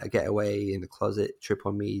Let Her Get Away, In the Closet, Trip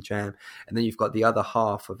on Me, Jam. And then you've got the other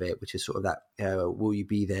half of it, which is sort of that, Will You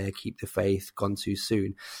Be There, Keep the Faith, Gone Too Soon.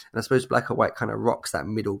 And I suppose Black or White kind of rocks that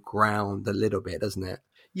middle ground a little bit, doesn't it?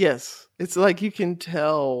 Yes. It's like you can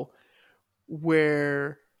tell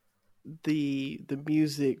where the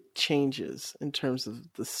music changes in terms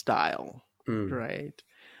of the style, right?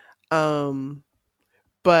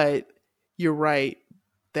 But you're right.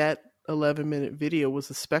 That 11-minute video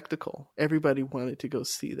was a spectacle. Everybody wanted to go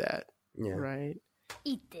see that, right?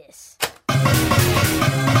 Eat this.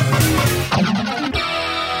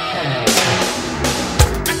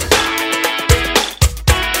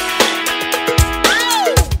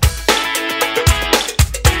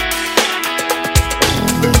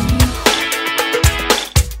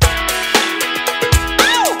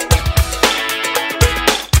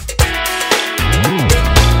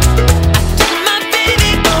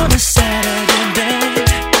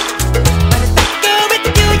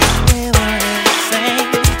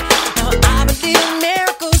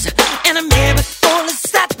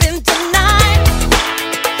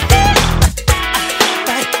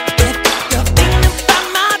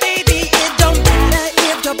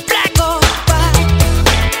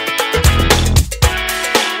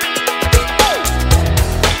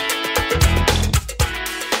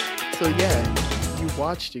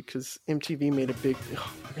 Because MTV made a big,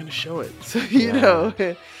 we're going to show it. So, you know,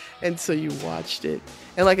 and so you watched it.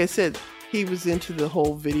 And like I said, he was into the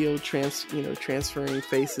whole video transferring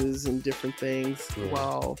faces and different things.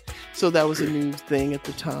 Wow. So that was a new thing at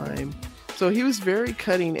the time. So he was very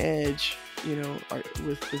cutting edge,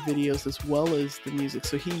 with the videos as well as the music.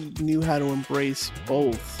 So he knew how to embrace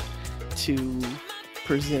both to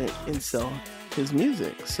present and sell his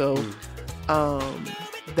music. So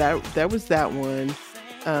that was that one.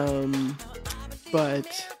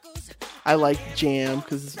 But I like Jam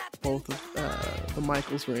because both of the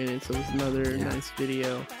Michaels were in it, so it was another nice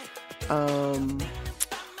video.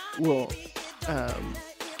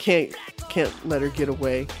 Can't Let Her Get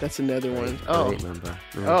Away. That's another one. Great number.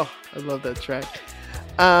 Yeah. Oh, I love that track.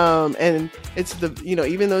 And it's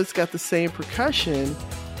even though it's got the same percussion,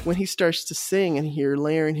 when he starts to sing and you're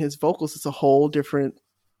layering his vocals, it's a whole different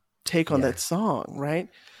take on that song, right?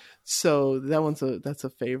 So that's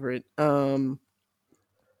a favorite. Heal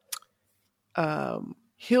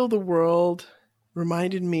the World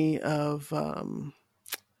reminded me of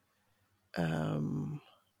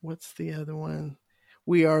what's the other one?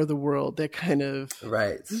 We Are the World. That kind of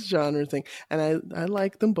genre thing. And I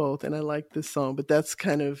like them both, and I like this song. But that's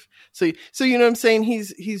kind of so you know what I'm saying?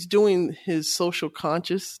 He's doing his social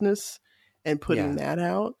consciousness and putting that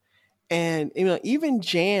out. And even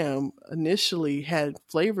Jam initially had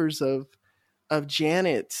flavors of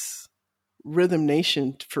Janet's Rhythm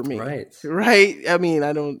Nation for me. Right. I mean,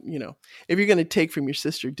 I don't, if you're going to take from your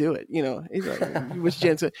sister, do it. It's like, which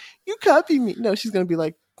Jan said, you copy me. No, she's going to be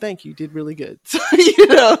like, thank you, did really good. So,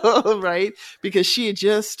 right? Because she had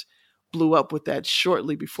just blew up with that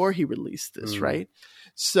shortly before he released this, right?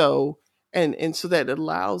 So, and so that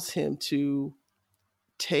allows him to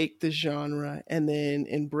take the genre and then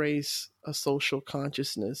embrace a social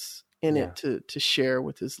consciousness in it to share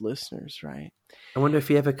with his listeners, right? I wonder if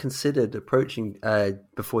he ever considered approaching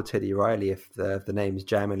before Teddy Riley, if the names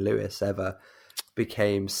Jam and Lewis ever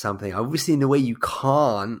became something. Obviously, in a way you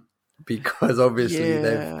can't, because obviously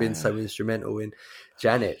they've been so instrumental in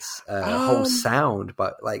Janet's whole sound.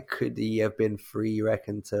 But could he have been free, you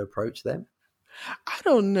reckon, to approach them? I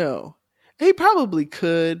don't know. He probably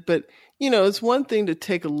could, but it's one thing to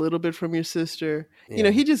take a little bit from your sister.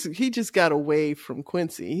 He just got away from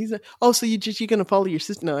Quincy. He's like, oh, so you're gonna follow your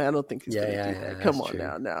sister? No, I don't think he's gonna do that. Come on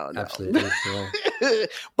now, no. Absolutely.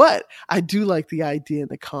 But I do like the idea and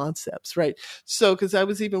the concepts, right? So, because I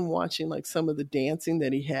was even watching some of the dancing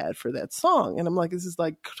that he had for that song, and I'm like, this is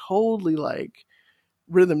totally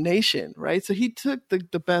Rhythm Nation, right? So he took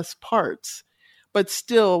the best parts, but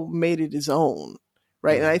still made it his own.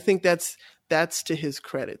 Right. And I think that's to his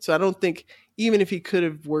credit. So I don't think, even if he could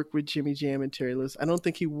have worked with Jimmy Jam and Terry Lewis, I don't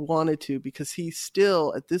think he wanted to, because he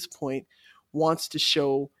still at this point wants to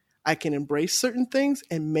show I can embrace certain things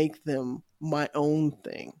and make them my own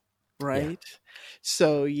thing. Right.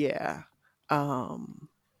 So, In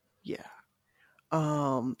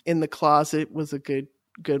the Closet was a good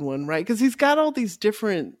one. Right. Because he's got all these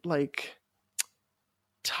different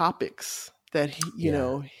topics that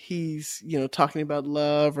he's talking about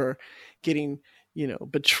love or getting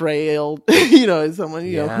betrayal, someone,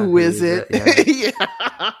 who is it?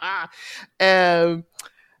 But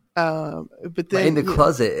then In the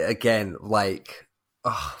Closet again,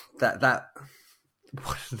 that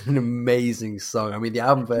what an amazing song. I mean, the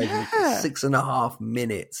album version is 6.5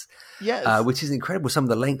 minutes. Yes. Which is incredible. Some of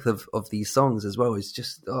the length of these songs as well is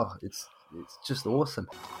just it's just awesome.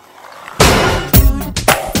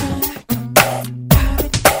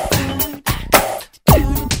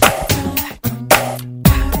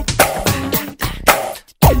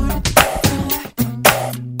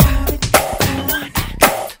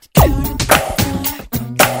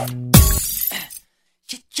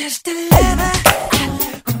 Just a lover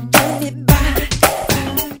who told me by.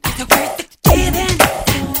 Is it worth the giving?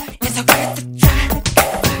 Is it worth the try?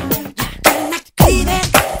 You're not cleaving,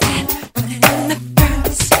 put it in the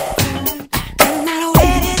furnace. You're not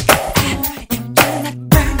waiting, you're not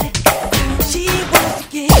burning. She wants to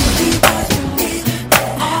give, she wants to give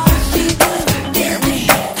all she wants to give me.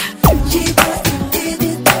 She wants to give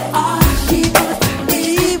it all she wants to give.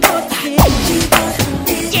 She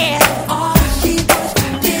wants to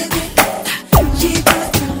give, she wants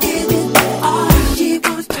to give, yeah, all she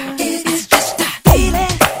wants to give.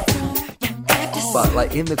 But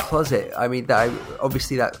like In the Closet, I mean, that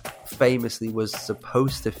famously was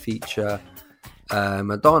supposed to feature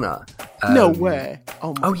Madonna. No way.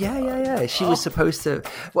 Oh yeah. She was supposed to.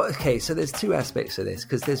 Well, okay. So there's two aspects of this,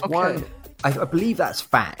 because there's one. I believe that's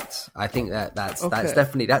fact. I think that's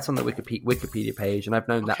definitely on the Wikipedia page, and I've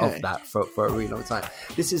known that of that for a really long time.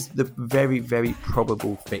 This is the very, very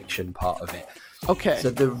probable fiction part of it. Okay. So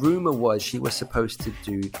the rumor was she was supposed to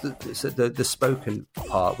do the spoken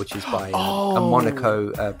part, which is by a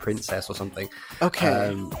Monaco princess or something.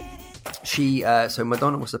 Okay. So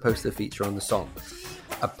Madonna was supposed to feature on the song.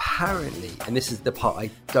 Apparently, and this is the part I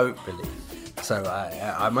don't believe. So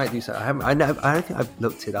I might do so. I don't think I've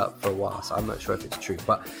looked it up for a while, so I'm not sure if it's true.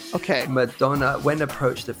 But Madonna, when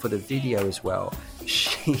approached for the video as well,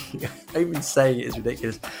 she, even saying it is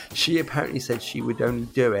ridiculous. She apparently said she would only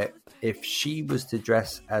do it if she was to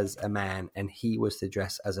dress as a man and he was to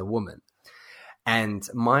dress as a woman. And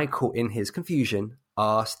Michael, in his confusion,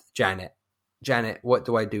 asked Janet, what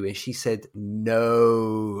do I do? And she said,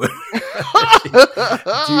 no,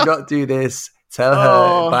 do not do this. Tell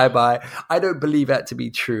her bye-bye. I don't believe that to be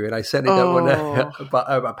true, and I certainly don't want to. But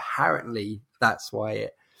apparently, that's why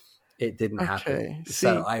it didn't happen.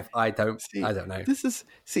 So I don't know. This is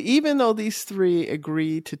even though these three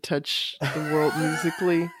agreed to touch the world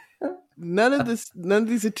musically, none of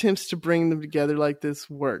these attempts to bring them together like this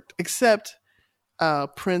worked. Except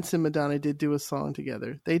Prince and Madonna did do a song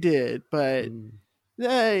together. They did, but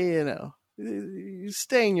you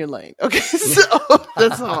stay in your lane. Okay, so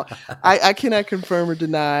that's all. I cannot confirm or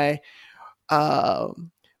deny.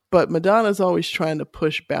 But Madonna's always trying to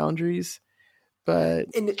push boundaries. But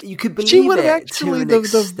and you could believe she would have it actually to an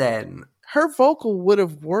extent. Her vocal would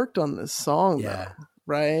have worked on this song, though,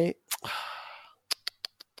 right?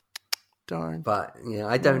 Darn. But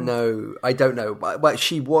I don't know. But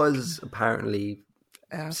she was apparently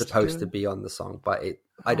supposed to be on the song, but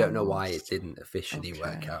I don't know why it didn't officially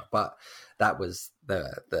work out. But that was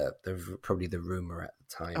the probably the rumor at the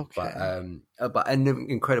time. But an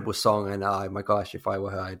incredible song, and my gosh, if I were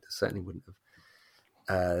her, I certainly wouldn't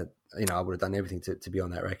have. I would have done everything to be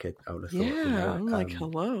on that record. I would have thought. Yeah, I'm like,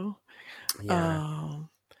 hello. Yeah.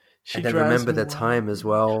 And then Remember the Time as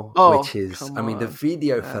well, which is, the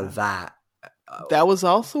video for that. That was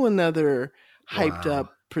also another hyped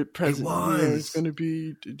up present. It's going to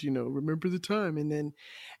be, Remember the Time.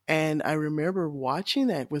 And I remember watching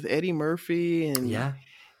that with Eddie Murphy and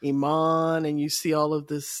Iman, and you see all of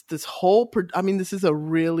this whole, this is a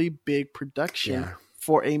really big production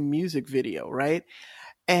for a music video, right?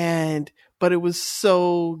 But it was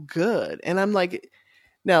so good. And I'm like,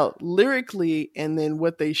 now lyrically, and then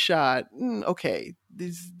what they shot, they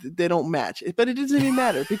don't match. But it doesn't even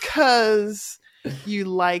matter because you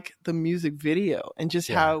like the music video and just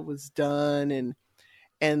how it was done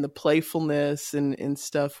and the playfulness and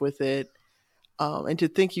stuff with it. And to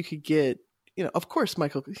think you could get, of course,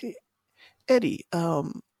 Michael, Eddie,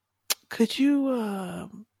 could you,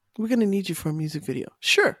 we're going to need you for a music video.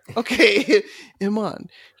 Sure. Okay. Iman,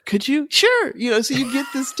 could you? Sure. So you get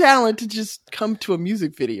this talent to just come to a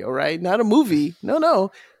music video, right? Not a movie.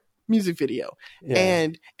 No. Music video. Yeah.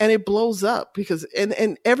 And it blows up because,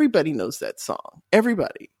 and everybody knows that song.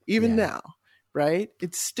 Everybody, even now, right?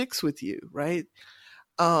 It sticks with you, right?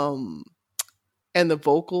 And the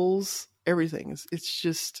vocals, everything. It's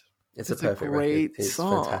a perfect great record. It's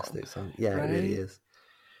song. Fantastic song. Yeah, right? It really is.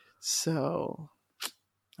 So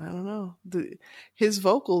I don't know. His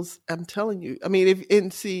vocals, I'm telling you.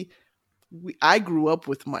 I grew up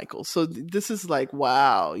with Michael, so this is like,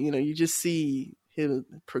 wow. You just see him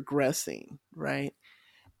progressing, right?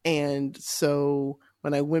 And so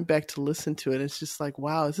when I went back to listen to it, it's just like,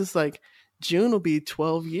 wow, it's just like June will be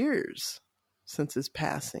 12 years since his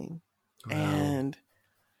passing. Wow. And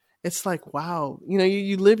it's like, wow,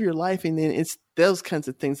 you live your life, and then it's those kinds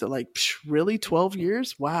of things that like, really 12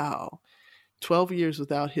 years? Wow. 12 years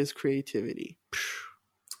without his creativity.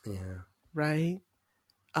 Yeah. Right?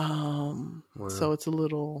 Wow. So it's a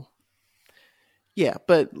little, yeah,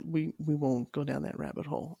 but we won't go down that rabbit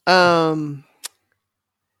hole.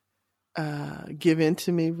 Give In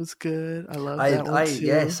to Me was good. I love that one too.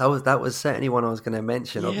 Yes, that was certainly one I was going to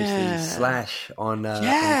mention. Yeah. Obviously, Slash on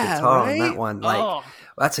Yeah, guitar right? on that one. Like, Oh.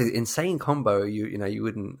 that's an insane combo. You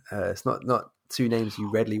wouldn't. It's not two names you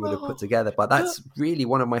readily would have put together, but that's really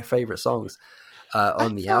one of my favorite songs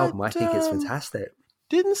on the album. I think it's fantastic.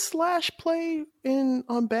 Didn't Slash play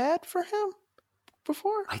on Bad for him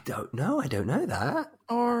before? I don't know that.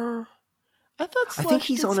 Or I thought Slash I think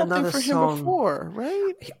he's did on something another for song him before,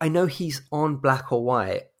 right? I know he's on Black or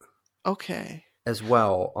White Okay, as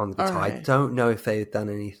well on the guitar. All right. I don't know if they've done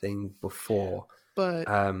anything before. but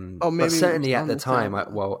Maybe maybe certainly on at the the time,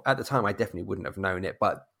 album. at the time I definitely wouldn't have known it,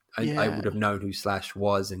 but I Yeah. would have known who Slash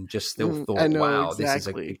was and just still I thought, know, wow, this is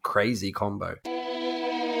exactly. a crazy combo.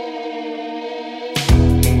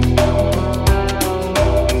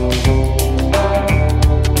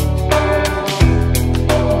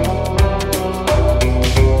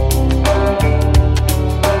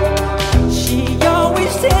 She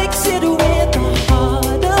always takes it with a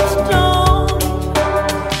heart of stone,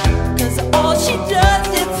 'cause all she does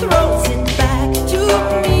is throws it back to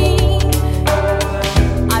me.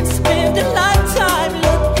 I've spent a lifetime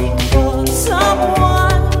looking for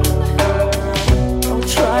someone. Don't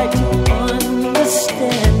try to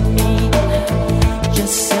understand me,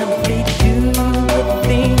 just simply do the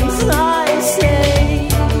things I say.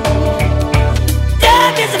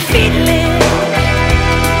 Love is a feeling,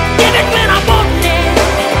 give it when I want it.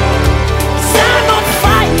 'Cause I'm on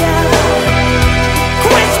fire,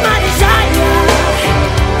 quench my desire.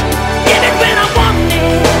 Give it when I want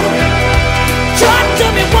it. Talk to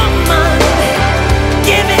me, woman.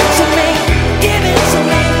 Give it to me, give it to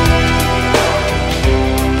me.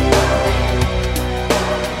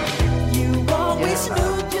 You always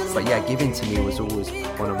knew just But yeah, Give In to Me was always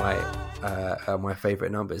one of my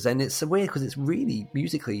favorite numbers, and it's so weird because it's really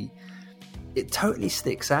musically, it totally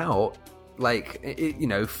sticks out, like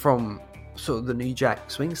from sort of the New Jack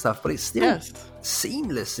Swing stuff, but it's still Yes.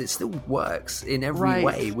 seamless. It still works in every Right.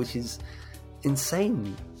 way, which is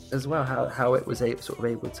insane as well. How it was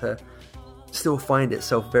able to still find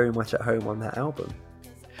itself very much at home on that album.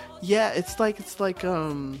 Yeah, it's like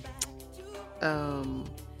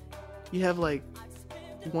you have like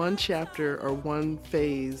one chapter or one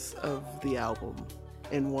phase of the album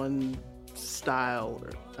in one style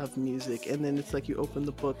of music, and then it's like you open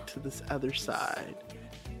the book to this other side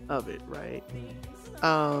of it, right?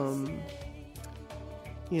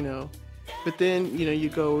 But then you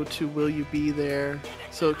go to Will You Be There?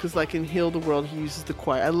 So because like in Heal the World, he uses the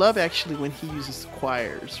choir. I love actually when he uses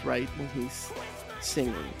choirs, right, when he's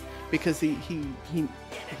singing, because he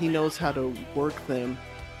knows how to work them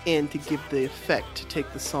in to give the effect to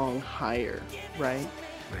take the song higher, right?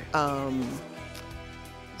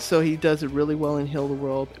 So he does it really well in Heal the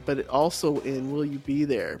World, but it also in Will You Be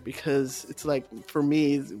There? Because it's like, for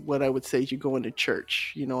me, what I would say is you go into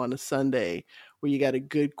church, on a Sunday where you got a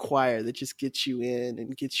good choir that just gets you in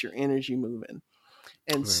and gets your energy moving.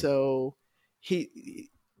 And so they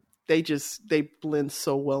blend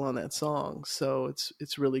so well on that song. So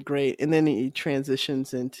it's really great. And then he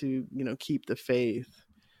transitions into, Keep the Faith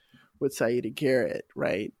with Saida Garrett,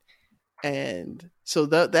 right? And so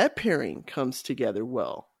that pairing comes together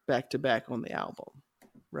well, back to back on the album,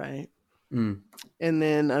 right? And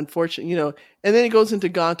then unfortunately, and then it goes into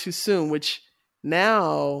Gone Too Soon, which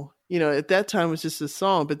now, at that time was just a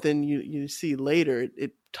song, but then you see later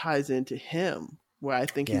it ties into him, where I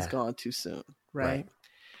think he's gone too soon, right?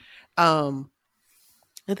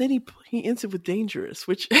 And then he ends it with Dangerous,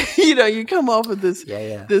 which you come off of this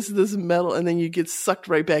this metal, and then you get sucked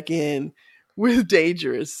right back in with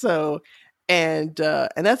Dangerous. So and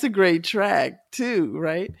that's a great track too,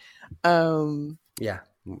 right? Yeah,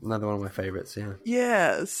 another one of my favorites.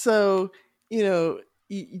 Yeah. So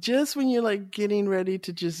just when you're like getting ready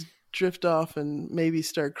to just drift off and maybe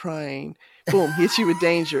start crying, boom, hits you with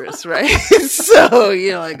Dangerous, right? So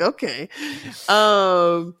you're like, okay.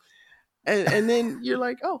 And then you're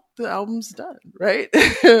like, oh, the album's done, right?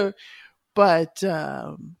 But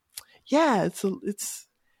yeah, it's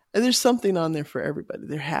and there's something on there for everybody.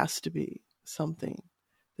 There has to be something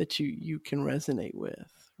that you can resonate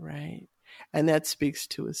with, right? And that speaks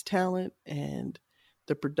to his talent and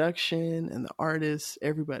the production and the artists,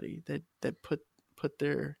 everybody that put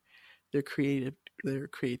their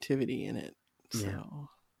creativity in it. So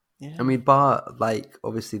yeah. I mean, bar like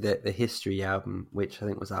obviously the History album, which I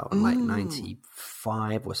think was out in like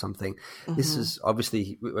 95 or something. This is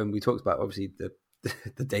obviously when we talked about obviously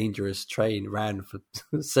the Dangerous Train ran for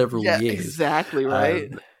several years. Exactly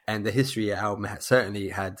right. And the History album certainly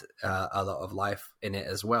had a lot of life in it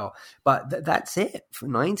as well. But that's it for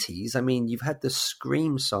 90s. I mean, you've had the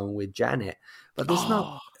Scream song with Janet, but there's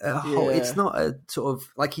not a whole. It's not a sort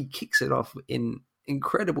of like he kicks it off in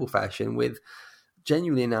incredible fashion with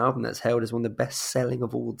genuinely an album that's hailed as one of the best selling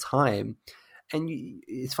of all time. And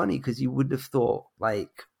it's funny because you would have thought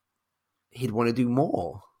like he'd want to do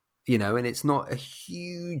more. You know, and it's not a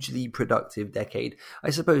hugely productive decade.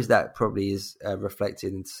 I suppose that probably is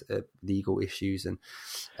reflected in legal issues and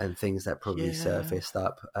things that probably surfaced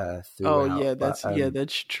up throughout. Oh yeah,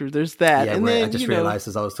 that's true. There's that. Yeah, and then I just realized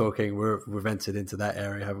as I was talking, we've entered into that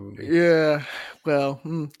area, haven't we? Yeah. Well,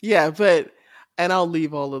 but and I'll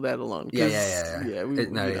leave all of that alone. Yeah.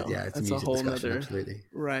 It's a whole nother. Absolutely.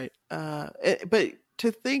 Right. But to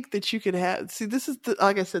think that you could this is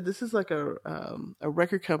like I said, this is like a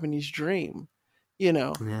record company's dream. You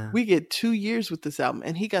know, we get 2 years with this album,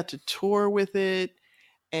 and he got to tour with it.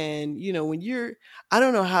 And you know, when I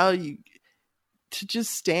don't know how to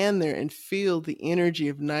just stand there and feel the energy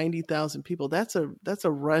of 90,000 people. That's a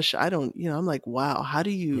rush. I'm like, wow, how do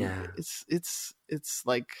you? Yeah. It's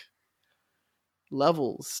like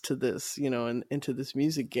levels to this, and into this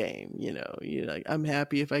music game, you're like, I'm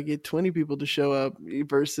happy if I get 20 people to show up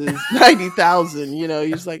versus 90,000, you're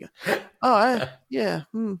just like, I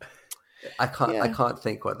can't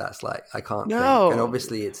think what that's like. I can't think. And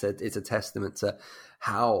obviously it's a testament to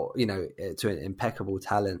how, to an impeccable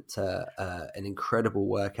talent, to an incredible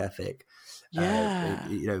work ethic,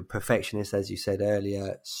 perfectionist, as you said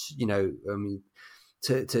earlier, I mean,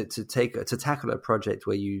 to tackle a project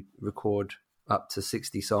where you record up to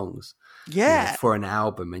 60 songs for an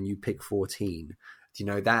album and you pick 14,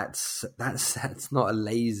 that's not a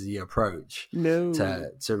lazy approach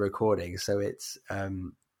to recording. So it's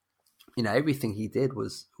everything he did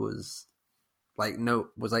was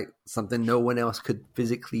like something no one else could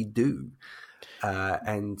physically do,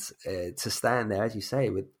 and to stand there, as you say,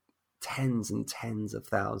 with tens and tens of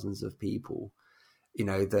thousands of people,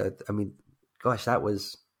 that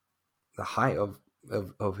was the height of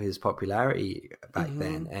his popularity back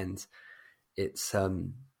then. And it's I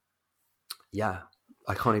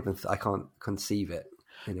can't conceive it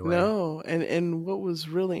in a way. No. And what was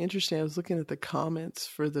really interesting, I was looking at the comments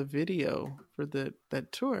for the video for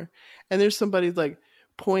that tour, and there's somebody like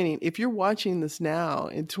pointing, if you're watching this now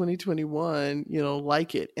in 2021,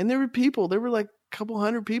 like it. And there were like a couple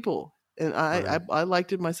hundred people, and I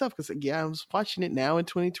liked it myself because I was watching it now in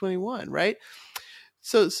 2021, right?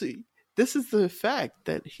 So this is the effect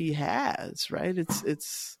that he has, right?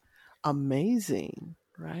 It's amazing,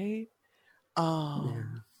 right?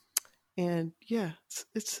 And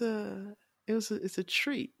it's a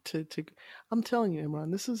treat to. I'm telling you,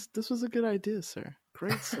 Imran, this was a good idea, sir.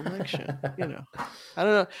 Great selection. I don't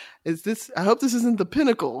know. I hope this isn't the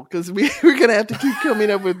pinnacle, because we're gonna have to keep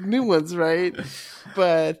coming up with new ones, right?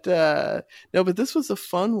 But no, but this was a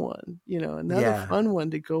fun one. Another fun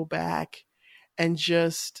one to go back and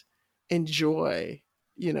just enjoy,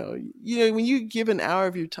 when you give an hour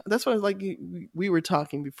of your time. That's why we were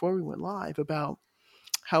talking before we went live about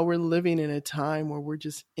how we're living in a time where we're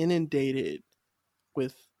just inundated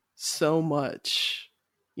with so much,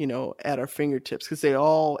 at our fingertips, because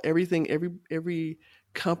every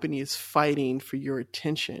company is fighting for your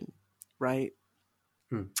attention, right?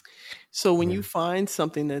 So when you find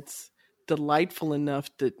something that's delightful enough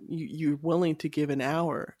that you're willing to give an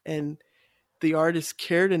hour, and the artist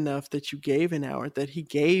cared enough that you gave an hour, that he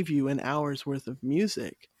gave you an hour's worth of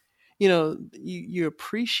music, you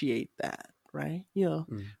appreciate that, right?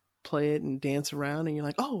 Play it and dance around, and you're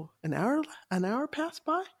like, oh, an hour passed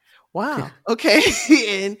by? Wow. Okay.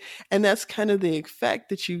 and that's kind of the effect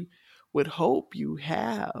that you would hope you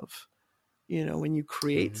have, when you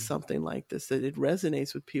create something like this, that it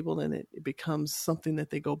resonates with people, and it becomes something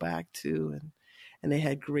that they go back to and they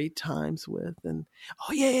had great times with. And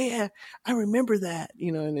I remember that,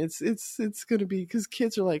 and it's going to be, because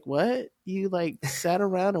kids are like, what? You like sat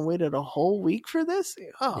around and waited a whole week for this?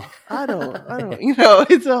 Oh, I don't,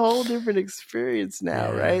 it's a whole different experience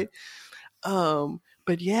now. Right.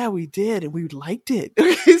 But we did, and we liked it.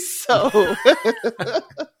 So,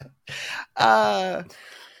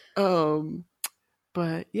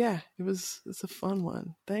 but it's a fun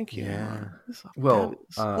one. Thank you. Yeah. Well,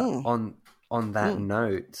 on that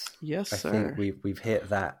note, yes, I sir. think we've hit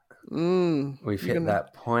that. Mm, We've hit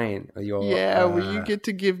that point. where you get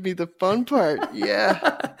to give me the fun part.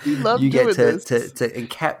 Yeah, you love you doing get this. to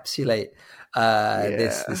encapsulate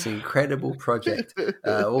this incredible project.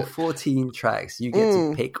 All 14 tracks. You get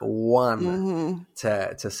to pick one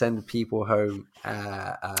to send people home,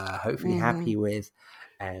 hopefully happy with.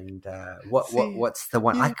 And what's the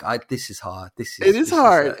one? Yeah. This is hard. This It is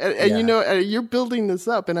hard, and yeah. you know, you're building this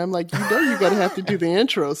up, and I'm like, you're gonna have to do the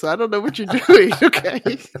intro, so I don't know what you're doing. Okay.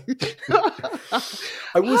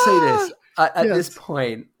 I will say this at Yes. this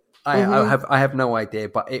point, I have no idea,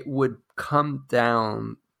 but it would come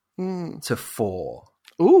down to 4.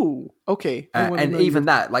 Ooh, okay. And even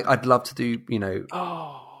that, like, I'd love to do,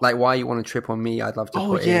 like, Why You Want to Trip on Me, I'd love to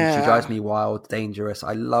put in. She Drives Me Wild, Dangerous.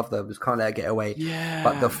 I love those. Can't Let Her Get Away. Yeah.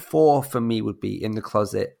 But the 4 for me would be In the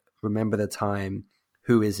Closet, Remember the Time,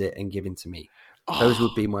 Who Is It, and Given to Me. Those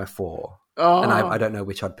would be my 4. And I don't know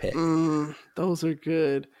which I'd pick. Those are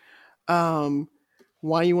good.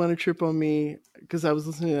 Why You Want to Trip on Me, because I was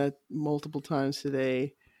listening to that multiple times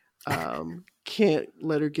today. Can't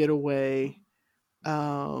Let Her Get Away.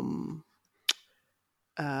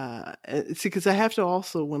 See, because I have to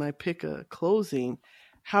also, when I pick a closing,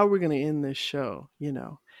 how we're going to end this show,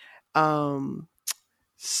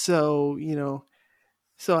 so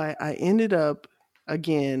I ended up,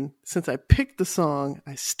 again, since I picked the song,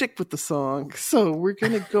 I stick with the song. So we're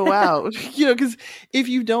going to go out, because if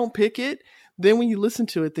you don't pick it, then when you listen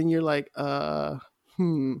to it, then you're like, no,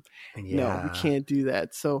 we can't do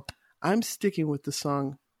that. So I'm sticking with the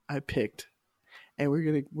song I picked. And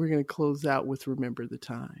we're gonna close out with Remember the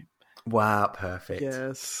Time. Wow, perfect.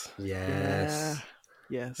 Yes. Yes.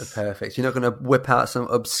 Yeah. Yes. Perfect. You're not gonna whip out some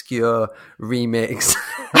obscure remix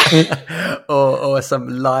or some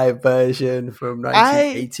live version from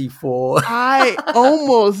 1984. I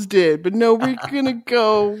almost did, but no, we're gonna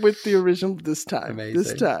go with the original this time. Amazing.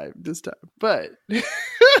 This time. But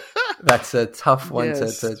that's a tough one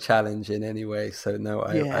Yes. to challenge in any way. So no,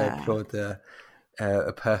 I applaud a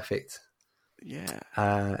perfect. Yeah.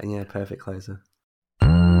 Perfect closer.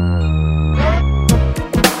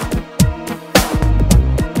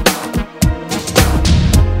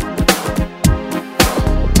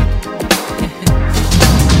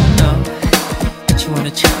 You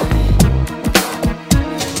wanna try?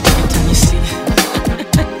 Every time you see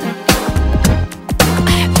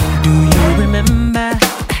Do you remember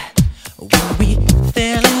when we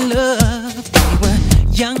fell in love? We were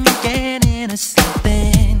young and innocent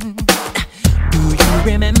then. Do you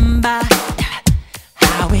remember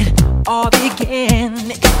how it all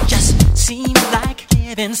began? It just seemed like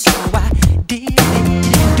heaven, so I did it.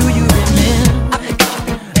 Do you remember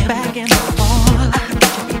back in the fall?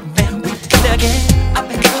 Remember again? I've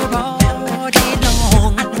been here all day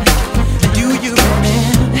long. Do you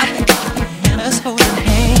remember us holding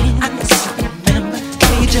hands? Remember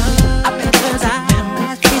each other's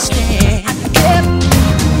eyes can't stand. Do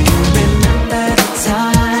you remember the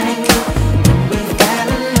time when we fell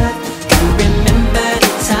in love? Do you remember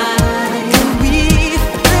the time when we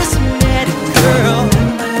first met, girl?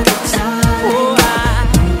 Remember the time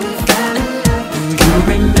when we fell in love? Do you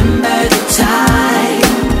remember the time?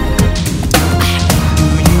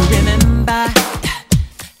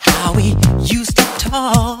 How we used to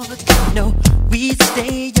talk, we'd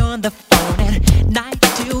stay on the phone at night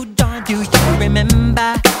till dawn. Do you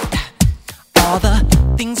remember all the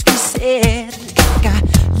things we said? Like I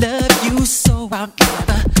love you so I'll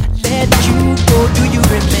never let you go. Do you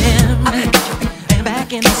remember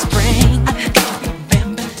back in the spring?